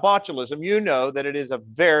anything about botulism, you know that it is a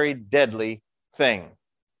very deadly thing.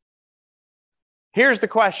 Here's the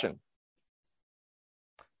question.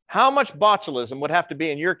 How much botulism would have to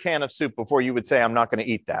be in your can of soup before you would say, I'm not going to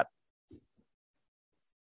eat that?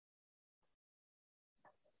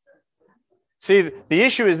 See, the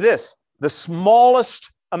issue is this. The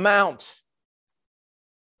smallest amount,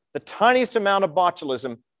 the tiniest amount of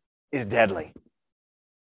botulism is deadly.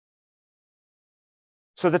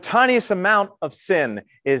 So the tiniest amount of sin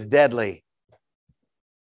is deadly.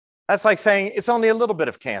 That's like saying it's only a little bit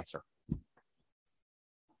of cancer.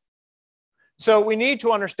 So we need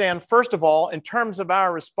to understand, first of all, in terms of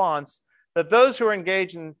our response, that those who are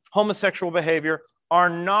engaged in homosexual behavior are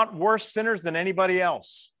not worse sinners than anybody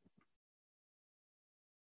else.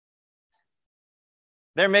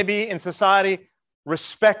 There may be in society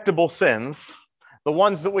respectable sins, the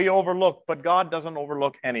ones that we overlook, but God doesn't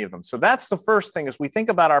overlook any of them. So that's the first thing. As we think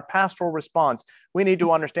about our pastoral response, we need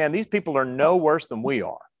to understand these people are no worse than we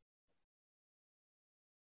are.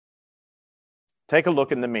 Take a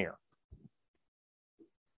look in the mirror.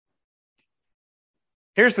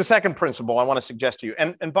 Here's the second principle I want to suggest to you.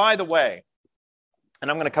 And by the way,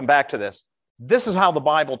 and I'm going to come back to this, this is how the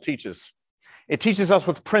Bible teaches. It teaches us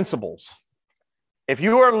with principles. If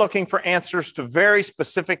you are looking for answers to very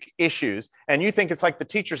specific issues and you think it's like the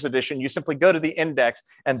teacher's edition, you simply go to the index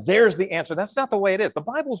and there's the answer. That's not the way it is. The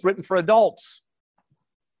Bible's written for adults.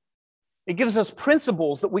 It gives us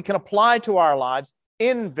principles that we can apply to our lives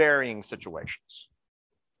in varying situations.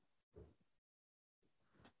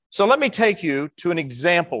 So let me take you to an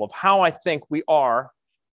example of how I think we are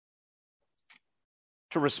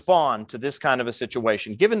to respond to this kind of a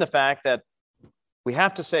situation, given the fact that we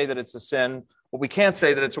have to say that it's a sin, but we can't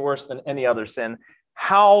say that it's worse than any other sin.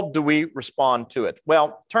 How do we respond to it?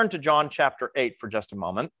 Well, turn to John chapter 8 for just a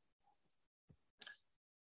moment.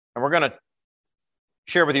 And we're going to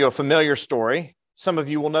share with you a familiar story. Some of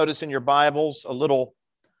you will notice in your Bibles a little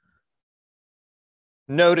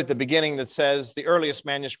note at the beginning that says the earliest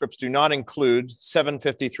manuscripts do not include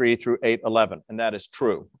 753 through 811, and that is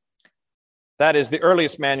true. That is the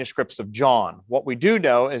earliest manuscripts of John. What we do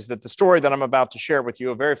know is that the story that I'm about to share with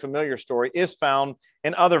you, a very familiar story, is found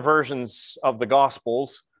in other versions of the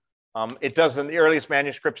Gospels. The earliest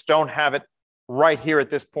manuscripts don't have it right here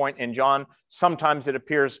at this point in John. Sometimes it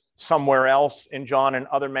appears somewhere else in John and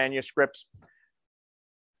other manuscripts.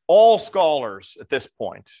 All scholars at this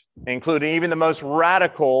point, including even the most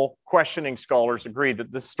radical questioning scholars, agree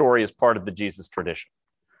that this story is part of the Jesus tradition.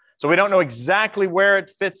 So we don't know exactly where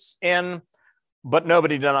it fits in, but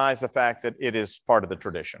nobody denies the fact that it is part of the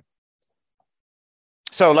tradition.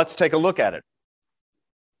 So let's take a look at it.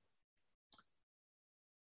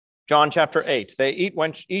 John chapter 8. They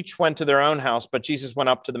each went to their own house, but Jesus went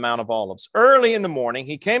up to the Mount of Olives. Early in the morning,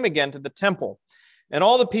 he came again to the temple, and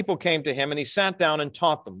all the people came to him, and he sat down and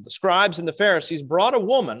taught them. The scribes and the Pharisees brought a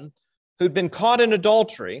woman who'd been caught in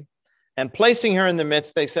adultery, and placing her in the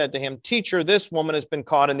midst, they said to him, "Teacher, this woman has been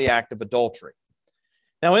caught in the act of adultery.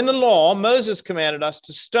 Now, in the law, Moses commanded us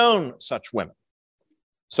to stone such women.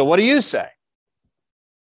 So what do you say?"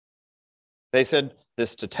 They said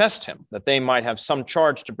this to test him, that they might have some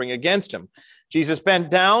charge to bring against him. Jesus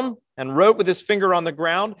bent down and wrote with his finger on the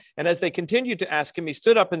ground. And as they continued to ask him, he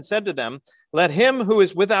stood up and said to them, "Let him who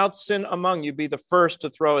is without sin among you be the first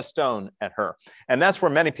to throw a stone at her." And that's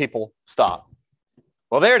where many people stop.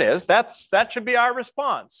 Well, there it is. That should be our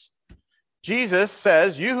response. Jesus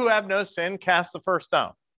says, "You who have no sin, cast the first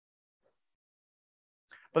stone."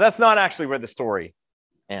 But that's not actually where the story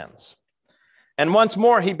ends. And once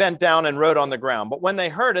more he bent down and wrote on the ground. But when they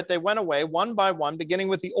heard it, they went away one by one, beginning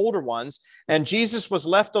with the older ones. And Jesus was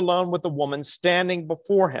left alone with the woman standing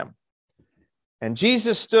before him. And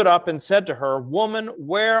Jesus stood up and said to her, "Woman,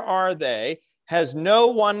 where are they? Has no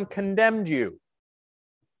one condemned you?"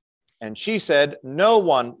 And she said, "No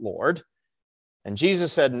one, Lord." And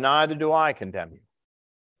Jesus said, "Neither do I condemn you."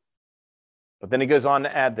 But then he goes on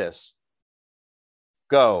to add this: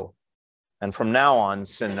 "Go, and from now on,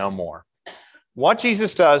 sin no more." What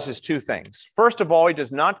Jesus does is two things. First of all, he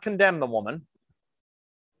does not condemn the woman.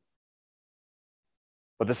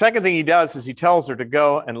 But the second thing he does is he tells her to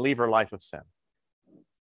go and leave her life of sin.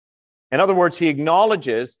 In other words, he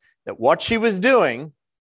acknowledges that what she was doing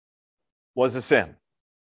was a sin.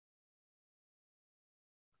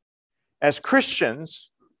 As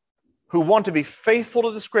Christians who want to be faithful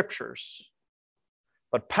to the scriptures,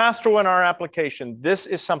 but pastoral in our application, this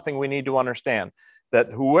is something we need to understand.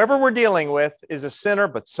 That whoever we're dealing with is a sinner,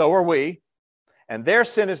 but so are we, and their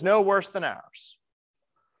sin is no worse than ours.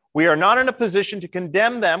 We are not in a position to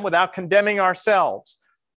condemn them without condemning ourselves,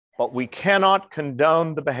 but we cannot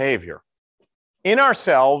condone the behavior in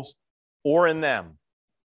ourselves or in them.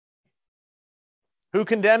 Who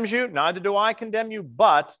condemns you? Neither do I condemn you,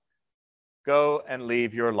 but go and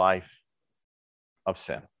leave your life of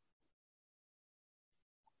sin.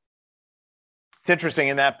 It's interesting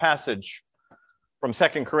in that passage from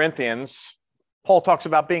 2 Corinthians, Paul talks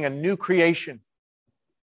about being a new creation.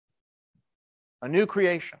 A new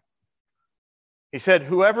creation. He said,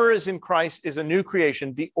 "Whoever is in Christ is a new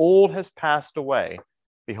creation. The old has passed away.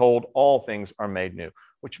 Behold, all things are made new,"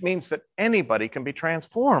 which means that anybody can be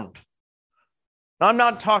transformed. Now, I'm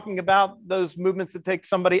not talking about those movements that take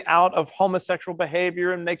somebody out of homosexual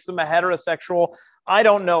behavior and makes them a heterosexual. I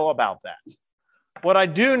don't know about that. What I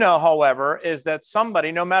do know, however, is that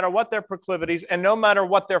somebody, no matter what their proclivities and no matter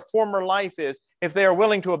what their former life is, if they are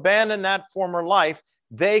willing to abandon that former life,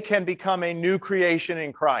 they can become a new creation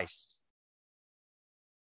in Christ.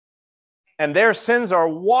 And their sins are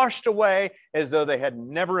washed away as though they had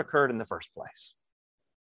never occurred in the first place.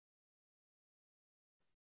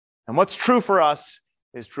 And what's true for us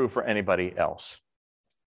is true for anybody else.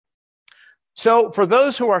 So for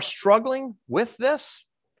those who are struggling with this,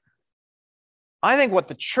 I think what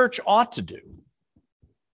the church ought to do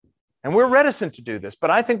And we're reticent to do this, but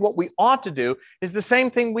I think what we ought to do is the same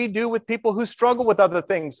thing we do with people who struggle with other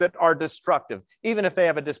things that are destructive, even if they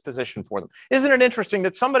have a disposition for them. Isn't it interesting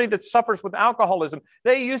that somebody that suffers with alcoholism,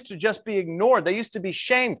 they used to just be ignored. They used to be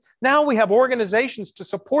shamed. Now we have organizations to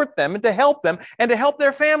support them and to help them and to help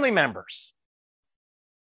their family members.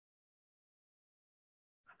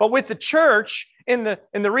 But with the church, in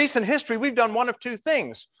the recent history, we've done one of two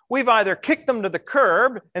things. We've either kicked them to the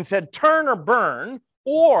curb and said, turn or burn,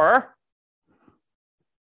 or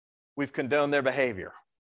we've condoned their behavior.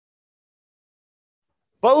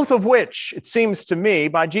 Both of which, it seems to me,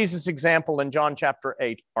 by Jesus' example in John chapter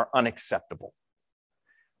 8, are unacceptable.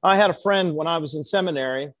 I had a friend when I was in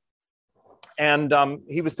seminary, and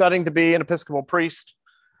he was studying to be an Episcopal priest,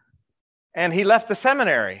 and he left the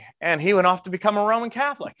seminary, and he went off to become a Roman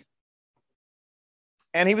Catholic.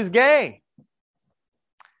 And he was gay.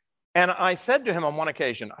 And I said to him on one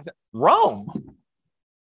occasion, I said, Rome?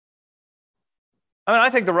 I mean, I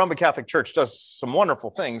think the Roman Catholic Church does some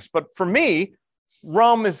wonderful things, but for me,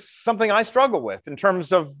 Rome is something I struggle with in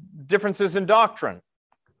terms of differences in doctrine.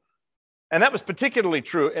 And that was particularly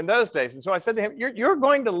true in those days. And so I said to him, you're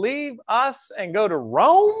going to leave us and go to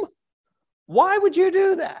Rome? Why would you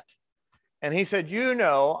do that? And he said, you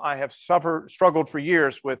know, I have struggled for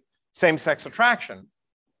years with same-sex attraction.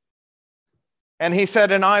 And he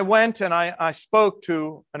said, and I went and I spoke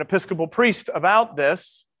to an Episcopal priest about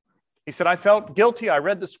this. He said, I felt guilty. I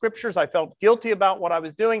read the scriptures. I felt guilty about what I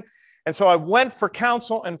was doing. And so I went for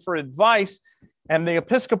counsel and for advice. And the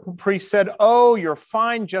Episcopal priest said, oh, you're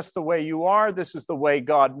fine just the way you are. This is the way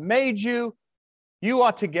God made you. You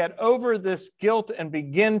ought to get over this guilt and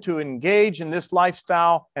begin to engage in this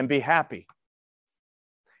lifestyle and be happy.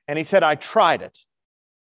 And he said, I tried it.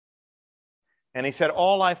 And he said,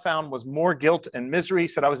 all I found was more guilt and misery. He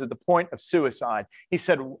said, I was at the point of suicide. He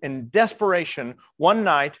said, in desperation, one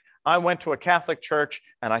night, I went to a Catholic church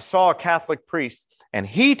and I saw a Catholic priest. And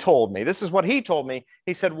he told me, this is what he told me.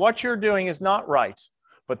 He said, what you're doing is not right,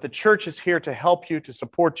 but the church is here to help you, to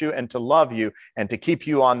support you, and to love you, and to keep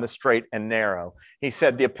you on the straight and narrow. He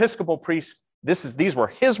said, the Episcopal priest, these were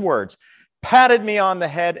his words, patted me on the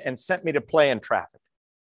head and sent me to play in traffic.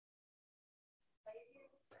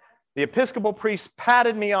 The Episcopal priest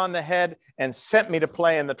patted me on the head and sent me to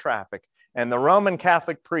play in the traffic. And the Roman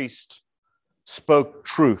Catholic priest spoke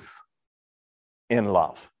truth in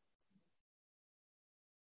love.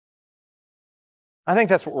 I think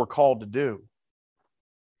that's what we're called to do.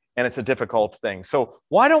 And it's a difficult thing. So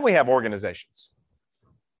why don't we have organizations?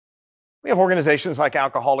 We have organizations like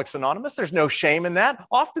Alcoholics Anonymous. There's no shame in that.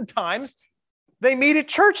 Oftentimes, they meet at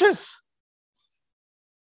churches.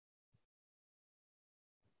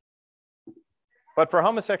 But for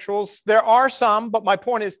homosexuals, there are some, but my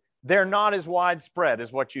point is they're not as widespread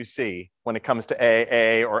as what you see when it comes to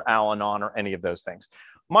AA or Al-Anon or any of those things.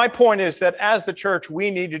 My point is that as the church,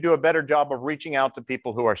 we need to do a better job of reaching out to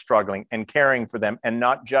people who are struggling and caring for them and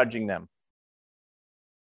not judging them.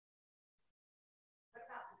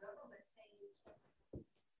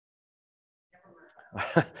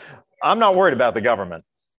 I'm not worried about the government.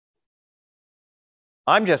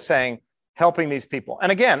 I'm just saying helping these people.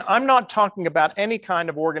 And again, I'm not talking about any kind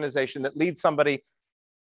of organization that leads somebody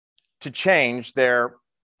to change their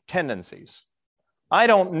tendencies. I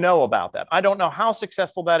don't know about that. I don't know how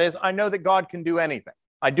successful that is. I know that God can do anything.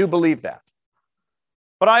 I do believe that.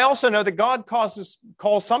 But I also know that God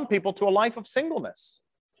calls some people to a life of singleness.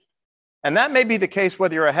 And that may be the case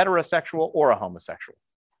whether you're a heterosexual or a homosexual.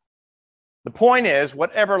 The point is,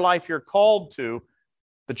 whatever life you're called to,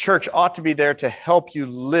 the church ought to be there to help you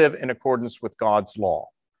live in accordance with God's law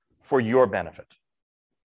for your benefit.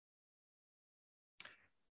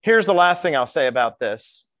 Here's the last thing I'll say about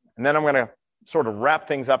this, and then I'm going to sort of wrap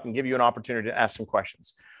things up and give you an opportunity to ask some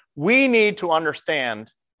questions. We need to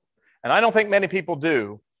understand, and I don't think many people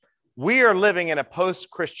do, we are living in a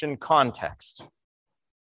post-Christian context.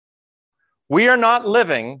 We are not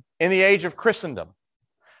living in the age of Christendom.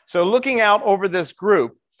 So looking out over this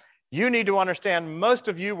group, you need to understand most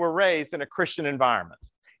of you were raised in a Christian environment.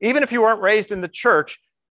 Even if you weren't raised in the church,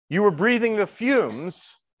 you were breathing the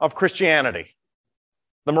fumes of Christianity.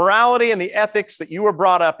 The morality and the ethics that you were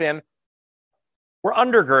brought up in were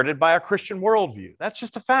undergirded by a Christian worldview. That's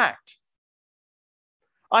just a fact.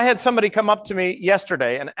 I had somebody come up to me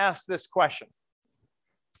yesterday and ask this question.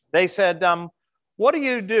 They said, what do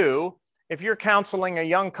you do if you're counseling a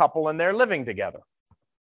young couple and they're living together?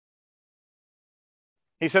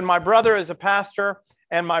 He said, my brother is a pastor,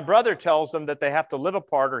 and my brother tells them that they have to live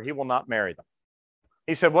apart or he will not marry them.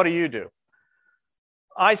 He said, what do you do?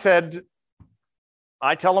 I said,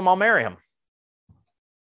 I tell him I'll marry him.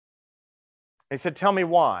 He said, tell me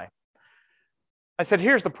why. I said,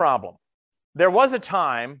 here's the problem. There was a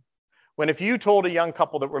time when if you told a young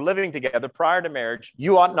couple that were living together prior to marriage,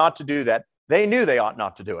 you ought not to do that, they knew they ought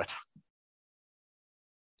not to do it.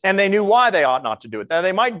 And they knew why they ought not to do it. Now,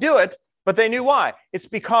 they might do it, but they knew why. It's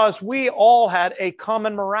because we all had a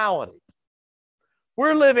common morality.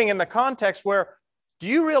 We're living in the context where, do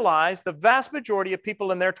you realize the vast majority of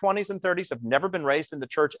people in their 20s and 30s have never been raised in the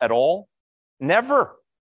church at all? Never.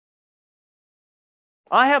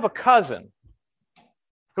 I have a cousin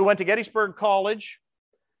who went to Gettysburg College,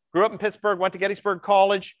 grew up in Pittsburgh, went to Gettysburg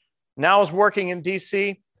College, now is working in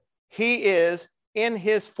DC. He is in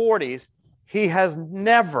his 40s. He has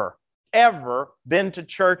never, ever been to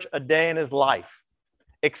church a day in his life,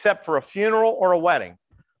 except for a funeral or a wedding.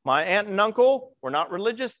 My aunt and uncle were not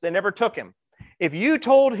religious. They never took him. If you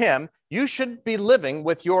told him you should be living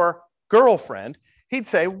with your girlfriend, he'd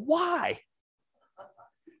say, why?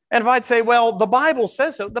 And if I'd say, well, the Bible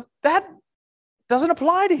says so, that doesn't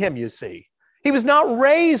apply to him, you see. He was not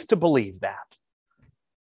raised to believe that.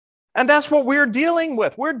 And that's what we're dealing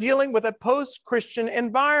with. We're dealing with a post-Christian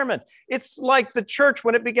environment. It's like the church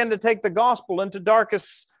when it began to take the gospel into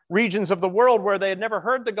darkest regions of the world where they had never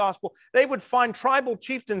heard the gospel. They would find tribal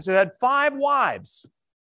chieftains who had 5 wives.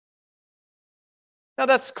 Now,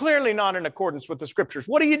 that's clearly not in accordance with the scriptures.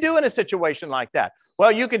 What do you do in a situation like that?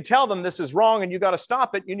 Well, you can tell them this is wrong and you got to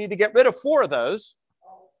stop it. You need to get rid of 4 of those.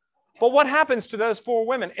 But what happens to those 4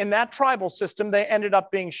 women? In that tribal system, they ended up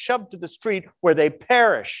being shoved to the street where they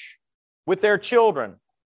perish with their children.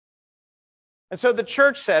 And so the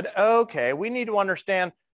church said, okay, we need to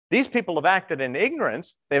understand these people have acted in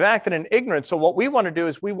ignorance. They've acted in ignorance. So what we want to do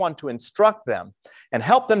is we want to instruct them and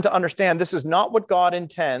help them to understand this is not what God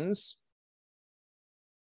intends.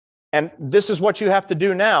 And this is what you have to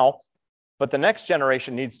do now, but the next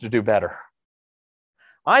generation needs to do better.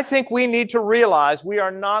 I think we need to realize we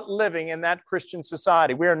are not living in that Christian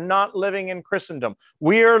society. We are not living in Christendom.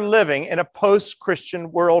 We are living in a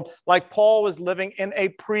post-Christian world like Paul was living in a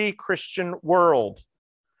pre-Christian world.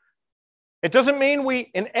 It doesn't mean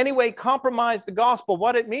we in any way compromise the gospel.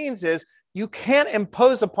 What it means is you can't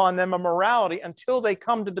impose upon them a morality until they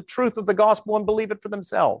come to the truth of the gospel and believe it for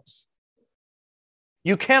themselves.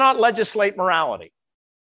 You cannot legislate morality.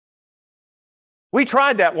 We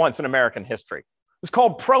tried that once in American history. It's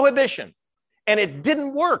called prohibition, and it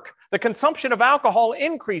didn't work. The consumption of alcohol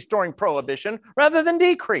increased during prohibition rather than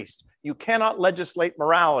decreased. You cannot legislate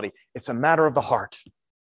morality. It's a matter of the heart.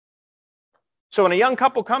 So when a young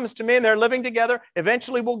couple comes to me and they're living together,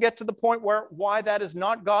 eventually we'll get to the point where why that is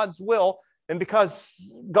not God's will and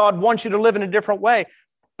because God wants you to live in a different way.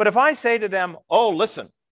 But if I say to them, oh, listen,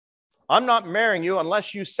 I'm not marrying you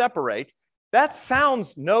unless you separate, that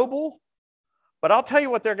sounds noble. But I'll tell you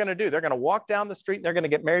what they're going to do. They're going to walk down the street and they're going to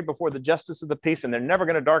get married before the justice of the peace, and they're never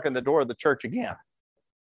going to darken the door of the church again.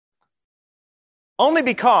 Only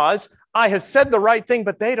because I have said the right thing,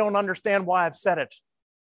 but they don't understand why I've said it.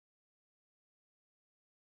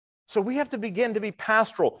 So we have to begin to be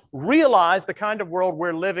pastoral, realize the kind of world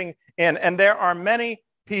we're living in. And there are many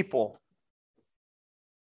people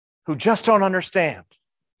who just don't understand.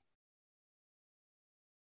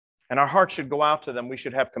 And our hearts should go out to them. We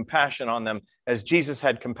should have compassion on them as Jesus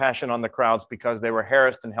had compassion on the crowds because they were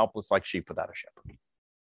harassed and helpless like sheep without a shepherd.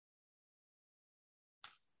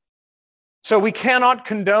 So we cannot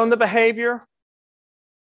condone the behavior.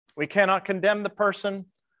 We cannot condemn the person.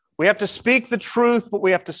 We have to speak the truth, but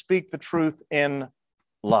we have to speak the truth in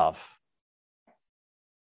love.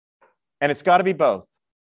 And it's got to be both.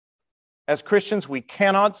 As Christians, we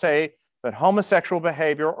cannot say that homosexual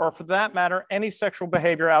behavior, or for that matter, any sexual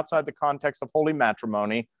behavior outside the context of holy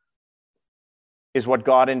matrimony, is what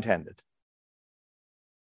God intended.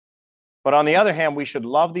 But on the other hand, we should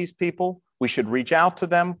love these people. We should reach out to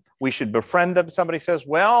them. We should befriend them. Somebody says,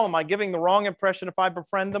 well, am I giving the wrong impression if I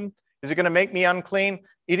befriend them? Is it going to make me unclean?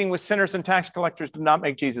 Eating with sinners and tax collectors did not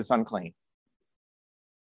make Jesus unclean.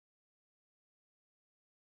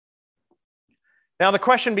 Now, the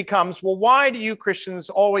question becomes, well, why do you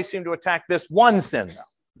Christians always seem to attack this one sin,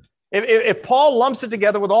 though? If Paul lumps it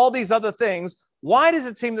together with all these other things, why does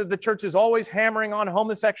it seem that the church is always hammering on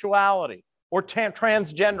homosexuality or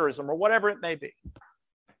transgenderism or whatever it may be?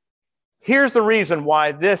 Here's the reason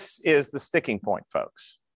why this is the sticking point,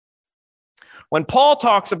 folks. When Paul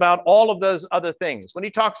talks about all of those other things, when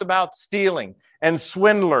he talks about stealing and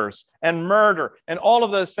swindlers and murder and all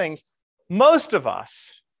of those things, most of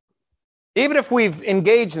us, even if we've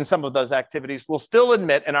engaged in some of those activities, we'll still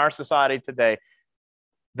admit in our society today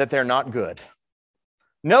that they're not good.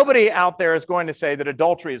 Nobody out there is going to say that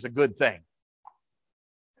adultery is a good thing.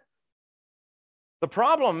 The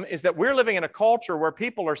problem is that we're living in a culture where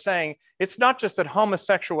people are saying it's not just that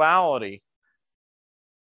homosexuality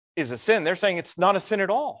is a sin. They're saying it's not a sin at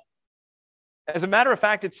all. As a matter of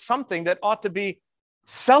fact, it's something that ought to be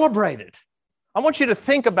celebrated. I want you to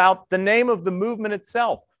think about the name of the movement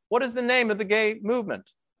itself. What is the name of the gay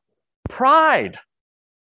movement? Pride.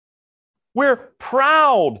 We're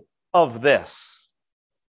proud of this.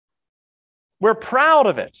 We're proud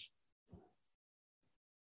of it.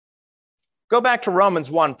 Go back to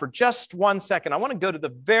Romans 1 for just 1 second. I want to go to the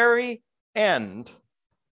very end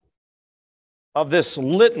of this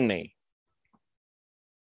litany.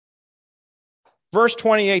 Verse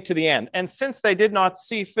 28 to the end. And since they did not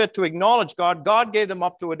see fit to acknowledge God, God gave them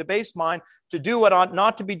up to a debased mind to do what ought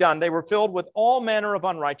not to be done. They were filled with all manner of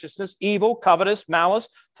unrighteousness, evil, covetous, malice,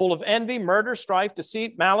 full of envy, murder, strife,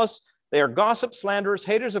 deceit, malice. They are gossips, slanderers,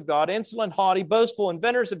 haters of God, insolent, haughty, boastful,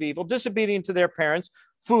 inventors of evil, disobedient to their parents,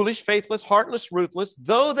 foolish, faithless, heartless, ruthless.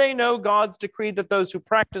 Though they know God's decree that those who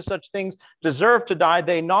practice such things deserve to die,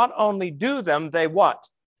 they not only do them, they what?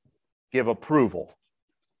 Give approval.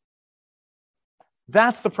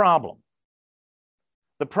 That's the problem.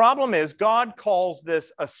 The problem is God calls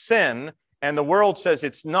this a sin, and the world says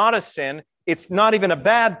it's not a sin. It's not even a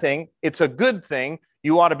bad thing. It's a good thing.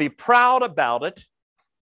 You ought to be proud about it,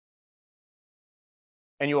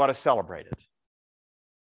 and you ought to celebrate it.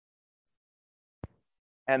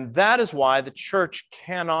 And that is why the church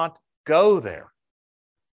cannot go there.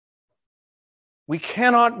 We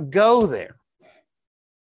cannot go there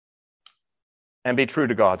and be true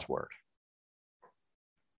to God's word.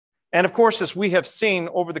 And of course, as we have seen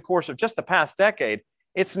over the course of just the past decade,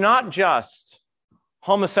 it's not just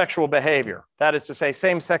homosexual behavior. That is to say,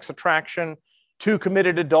 same-sex attraction, two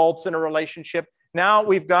committed adults in a relationship. Now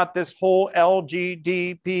we've got this whole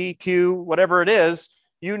LGBTQ, whatever it is,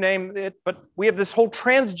 you name it, but we have this whole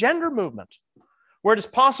transgender movement where it is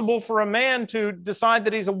possible for a man to decide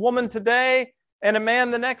that he's a woman today and a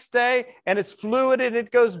man the next day, and it's fluid and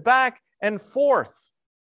it goes back and forth.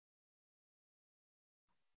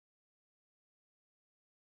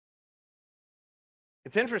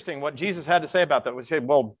 It's interesting what Jesus had to say about that. We say,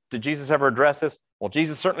 well, did Jesus ever address this? Well,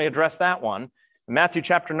 Jesus certainly addressed that one. In Matthew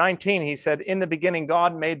chapter 19, he said, in the beginning,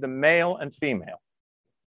 God made them male and female.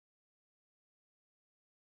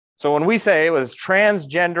 So when we say it was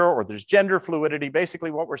transgender or there's gender fluidity,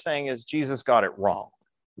 basically what we're saying is Jesus got it wrong.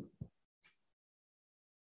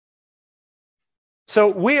 So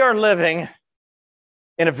we are living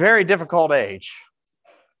in a very difficult age.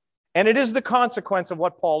 And it is the consequence of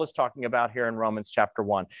what Paul is talking about here in Romans chapter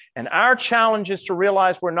 1. And our challenge is to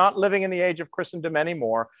realize we're not living in the age of Christendom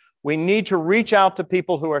anymore. We need to reach out to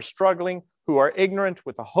people who are struggling, who are ignorant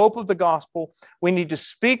with the hope of the gospel. We need to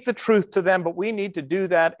speak the truth to them, but we need to do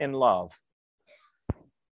that in love.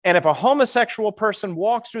 And if a homosexual person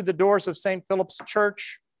walks through the doors of St. Philip's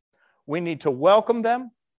Church, we need to welcome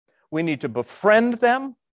them. We need to befriend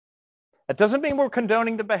them. That doesn't mean we're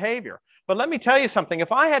condoning the behavior. But let me tell you something.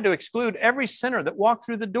 If I had to exclude every sinner that walked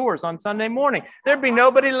through the doors on Sunday morning, there'd be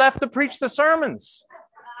nobody left to preach the sermons.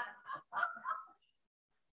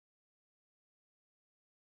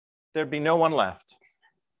 There'd be no one left.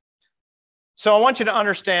 So I want you to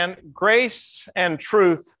understand grace and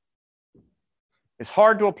truth is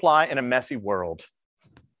hard to apply in a messy world.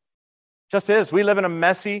 Just is. We live in a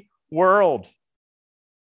messy world.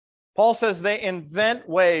 Paul says they invent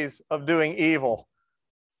ways of doing evil.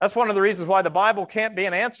 That's one of the reasons why the Bible can't be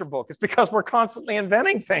an answer book. It's because we're constantly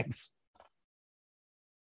inventing things.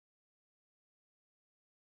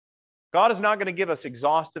 God is not going to give us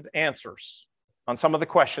exhaustive answers on some of the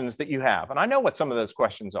questions that you have. And I know what some of those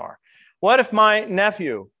questions are. What if my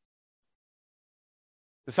nephew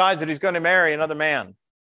decides that he's going to marry another man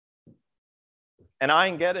and I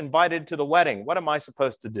get invited to the wedding? What am I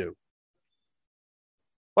supposed to do?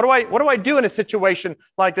 What do I do in a situation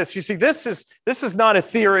like this? You see, this is not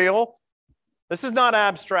ethereal. This is not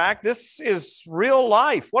abstract. This is real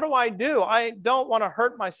life. What do? I don't want to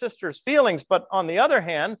hurt my sister's feelings, but on the other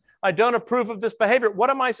hand, I don't approve of this behavior. What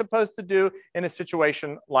am I supposed to do in a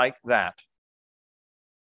situation like that?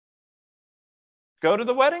 Go to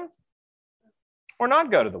the wedding or not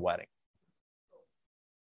go to the wedding?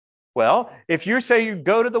 Well, if you say you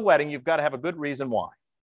go to the wedding, you've got to have a good reason why.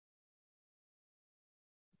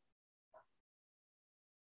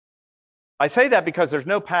 I say that because there's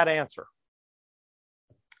no pat answer.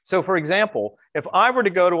 So, for example, if I were to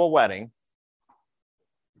go to a wedding,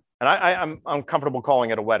 and I'm comfortable calling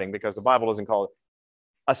it a wedding because the Bible doesn't call it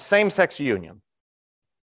a same-sex union.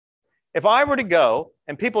 If I were to go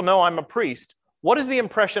and people know I'm a priest, what is the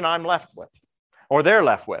impression I'm left with or they're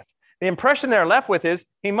left with? The impression they're left with is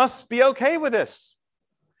he must be okay with this.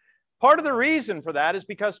 Part of the reason for that is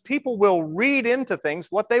because people will read into things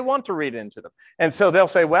what they want to read into them. And so they'll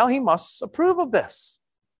say, well, he must approve of this.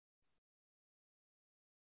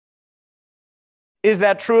 Is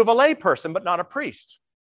that true of a lay person, but not a priest?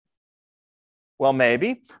 Well,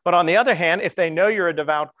 maybe. But on the other hand, if they know you're a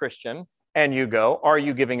devout Christian and you go, are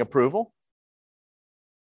you giving approval?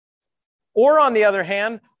 Or on the other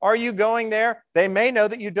hand, are you going there? They may know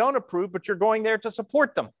that you don't approve, but you're going there to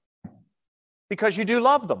support them because you do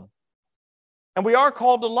love them. And we are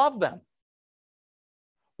called to love them.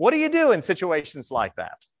 What do you do in situations like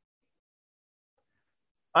that?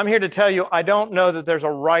 I'm here to tell you, I don't know that there's a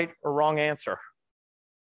right or wrong answer.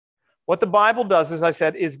 What the Bible does, as I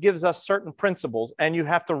said, is gives us certain principles, and you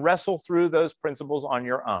have to wrestle through those principles on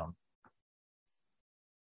your own.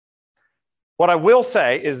 What I will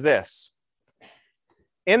say is this.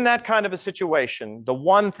 In that kind of a situation, the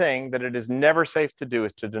one thing that it is never safe to do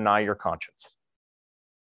is to deny your conscience.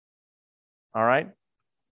 All right?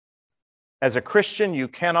 As a Christian, you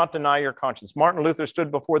cannot deny your conscience. Martin Luther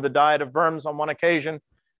stood before the Diet of Worms on one occasion,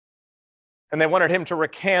 and they wanted him to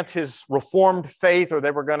recant his Reformed faith, or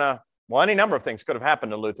they were going to, well, any number of things could have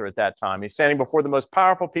happened to Luther at that time. He's standing before the most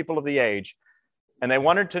powerful people of the age, and they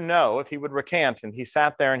wanted to know if he would recant, and he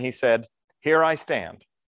sat there and he said, "Here I stand.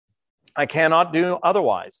 I cannot do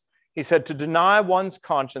otherwise." He said, "To deny one's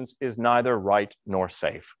conscience is neither right nor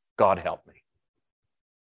safe. God help me."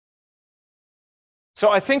 So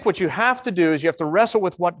I think what you have to do is you have to wrestle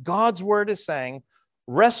with what God's word is saying,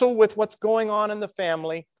 wrestle with what's going on in the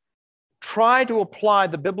family, try to apply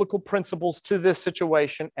the biblical principles to this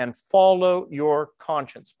situation and follow your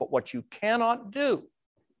conscience. But what you cannot do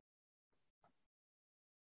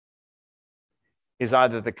is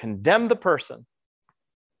either to condemn the person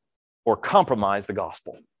or compromise the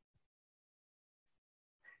gospel.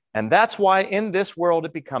 And that's why in this world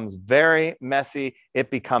it becomes very messy, it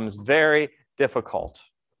becomes very difficult.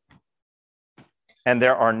 And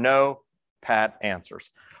there are no pat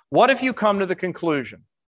answers. What if you come to the conclusion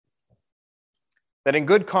that in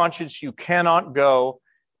good conscience you cannot go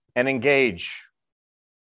and engage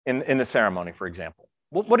in the ceremony, for example?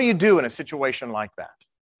 What do you do in a situation like that?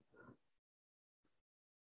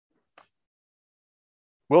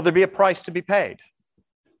 Will there be a price to be paid?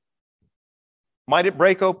 Might it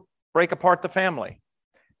break apart the family?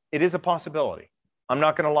 It is a possibility. I'm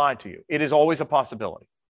not going to lie to you. It is always a possibility.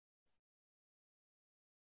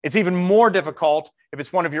 It's even more difficult if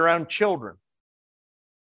it's one of your own children.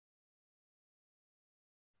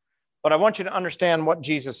 But I want you to understand what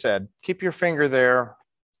Jesus said. Keep your finger there,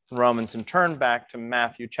 Romans, and turn back to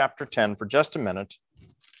Matthew chapter 10 for just a minute.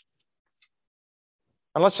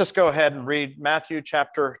 And let's just go ahead and read Matthew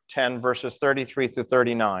chapter 10, verses 33 through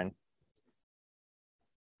 39.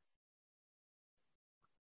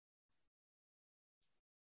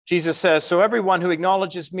 Jesus says, "So everyone who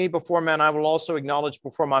acknowledges me before men, I will also acknowledge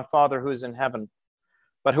before my Father who is in heaven.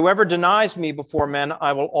 But whoever denies me before men,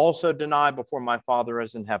 I will also deny before my Father who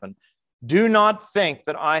is in heaven. Do not think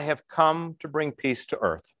that I have come to bring peace to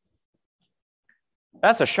earth."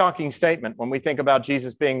 That's a shocking statement when we think about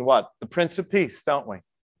Jesus being what? The Prince of Peace, don't we?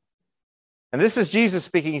 And this is Jesus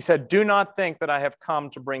speaking. He said, "Do not think that I have come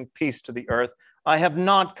to bring peace to the earth. I have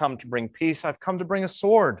not come to bring peace. I've come to bring a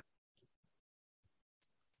sword.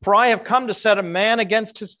 For I have come to set a man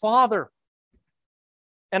against his father,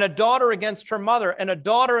 and a daughter against her mother, and a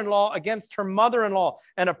daughter-in-law against her mother-in-law.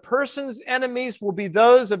 And a person's enemies will be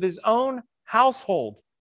those of his own household.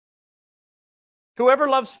 Whoever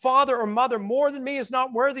loves father or mother more than me is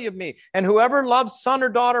not worthy of me. And whoever loves son or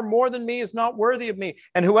daughter more than me is not worthy of me.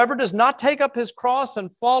 And whoever does not take up his cross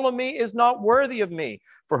and follow me is not worthy of me.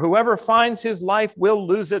 For whoever finds his life will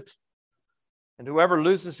lose it. And whoever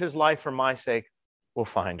loses his life for my sake will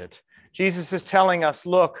find it." Jesus is telling us,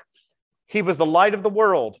 look, he was the light of the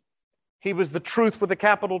world. He was the truth with a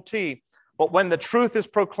capital T. But when the truth is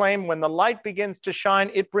proclaimed, when the light begins to shine,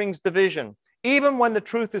 it brings division. Even when the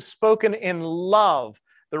truth is spoken in love,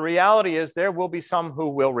 the reality is there will be some who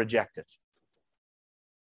will reject it.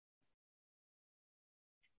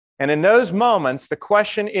 And in those moments, the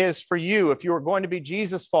question is for you, if you are going to be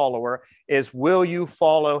Jesus' follower, is will you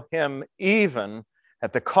follow him even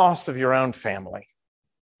at the cost of your own family?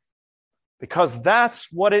 Because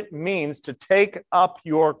that's what it means to take up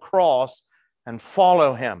your cross and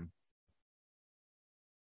follow him.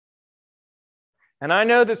 And I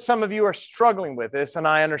know that some of you are struggling with this, and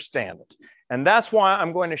I understand it. And that's why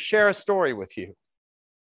I'm going to share a story with you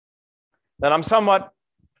that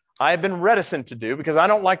I've been reticent to do because I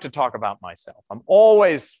don't like to talk about myself. I'm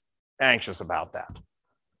always anxious about that.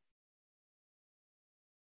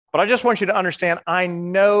 But I just want you to understand, I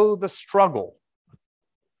know the struggle.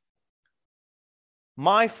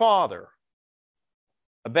 My father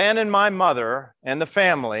abandoned my mother and the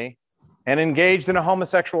family and engaged in a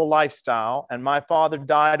homosexual lifestyle, and my father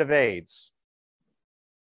died of AIDS.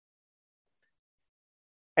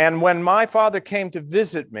 And when my father came to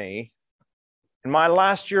visit me in my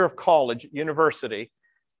last year of college at university,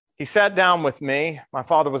 he sat down with me. My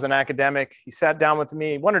father was an academic. He sat down with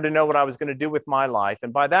me. He wanted to know what I was going to do with my life.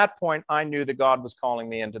 And by that point, I knew that God was calling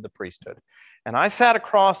me into the priesthood. And I sat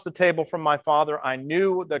across the table from my father. I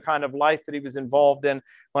knew the kind of life that he was involved in.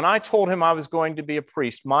 When I told him I was going to be a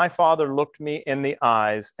priest, my father looked me in the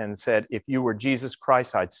eyes and said, "If you were Jesus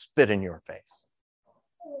Christ, I'd spit in your face."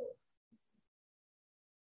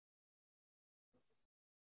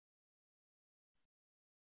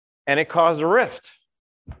 And it caused a rift,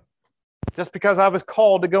 just because I was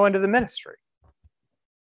called to go into the ministry.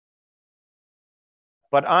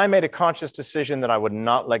 But I made a conscious decision that I would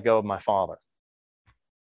not let go of my father.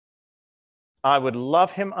 I would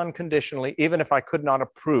love him unconditionally, even if I could not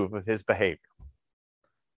approve of his behavior.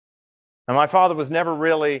 And my father was never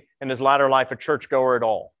really, in his latter life, a churchgoer at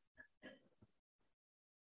all.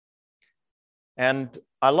 And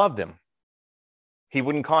I loved him. He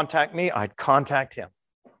wouldn't contact me, I'd contact him.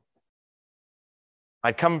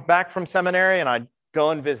 I'd come back from seminary and I'd go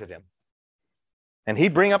and visit him. And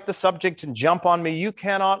he'd bring up the subject and jump on me. "You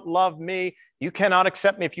cannot love me. You cannot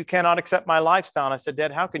accept me if you cannot accept my lifestyle." And I said,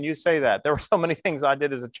 "Dad, how can you say that? There were so many things I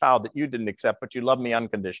did as a child that you didn't accept, but you love me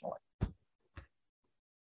unconditionally." And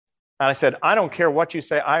I said, "I don't care what you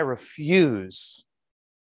say. I refuse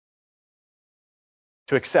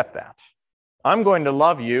to accept that. I'm going to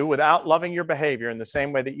love you without loving your behavior in the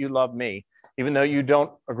same way that you love me, even though you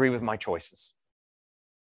don't agree with my choices."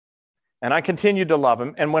 And I continued to love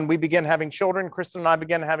him. And when we began having children, Kristen and I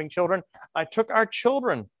began having children, I took our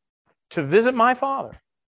children to visit my father.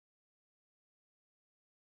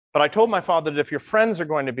 But I told my father that if your friends are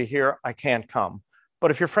going to be here, I can't come.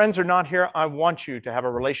 But if your friends are not here, I want you to have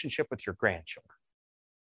a relationship with your grandchildren.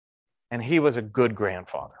 And he was a good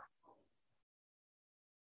grandfather.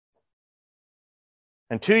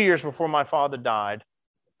 And 2 years before my father died,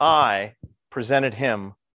 I presented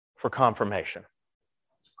him for confirmation.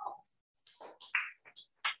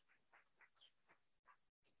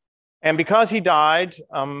 And because he died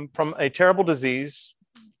from a terrible disease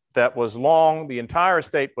that was long, the entire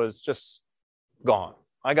estate was just gone.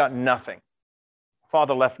 I got nothing.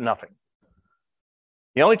 Father left nothing.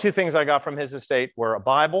 The only two things I got from his estate were a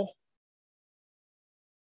Bible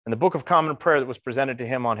and the Book of Common Prayer that was presented to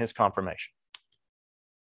him on his confirmation.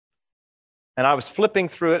 And I was flipping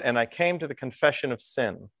through it and I came to the confession of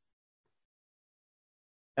sin.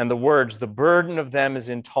 And the words, "the burden of them is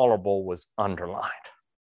intolerable," was underlined.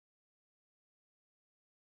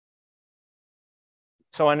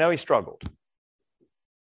 So I know he struggled.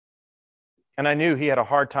 And I knew he had a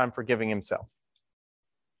hard time forgiving himself.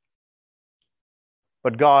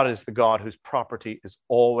 But God is the God whose property is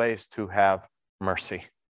always to have mercy.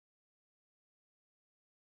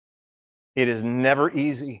 It is never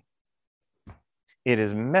easy. It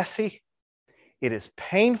is messy. It is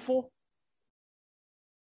painful.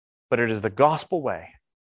 But it is the gospel way.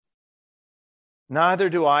 Neither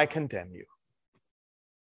do I condemn you.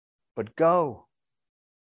 But go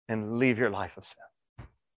and leave your life of sin.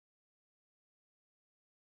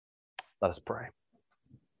 Let us pray.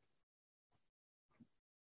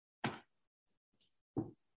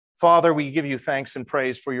 Father, we give you thanks and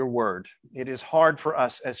praise for your word. It is hard for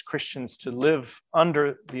us as Christians to live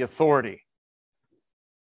under the authority.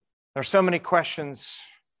 There are so many questions,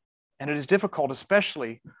 and it is difficult,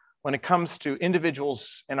 especially when it comes to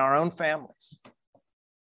individuals in our own families.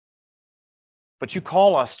 But you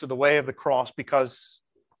call us to the way of the cross because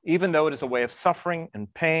even though it is a way of suffering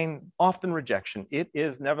and pain, often rejection, it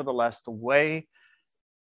is nevertheless the way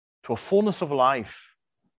to a fullness of life.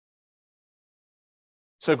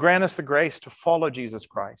 So grant us the grace to follow Jesus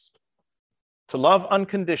Christ, to love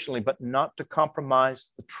unconditionally, but not to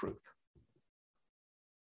compromise the truth,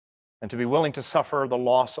 and to be willing to suffer the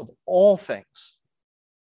loss of all things,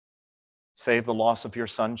 save the loss of your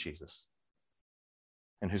Son, Jesus,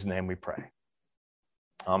 in whose name we pray.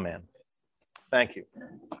 Amen. Thank you.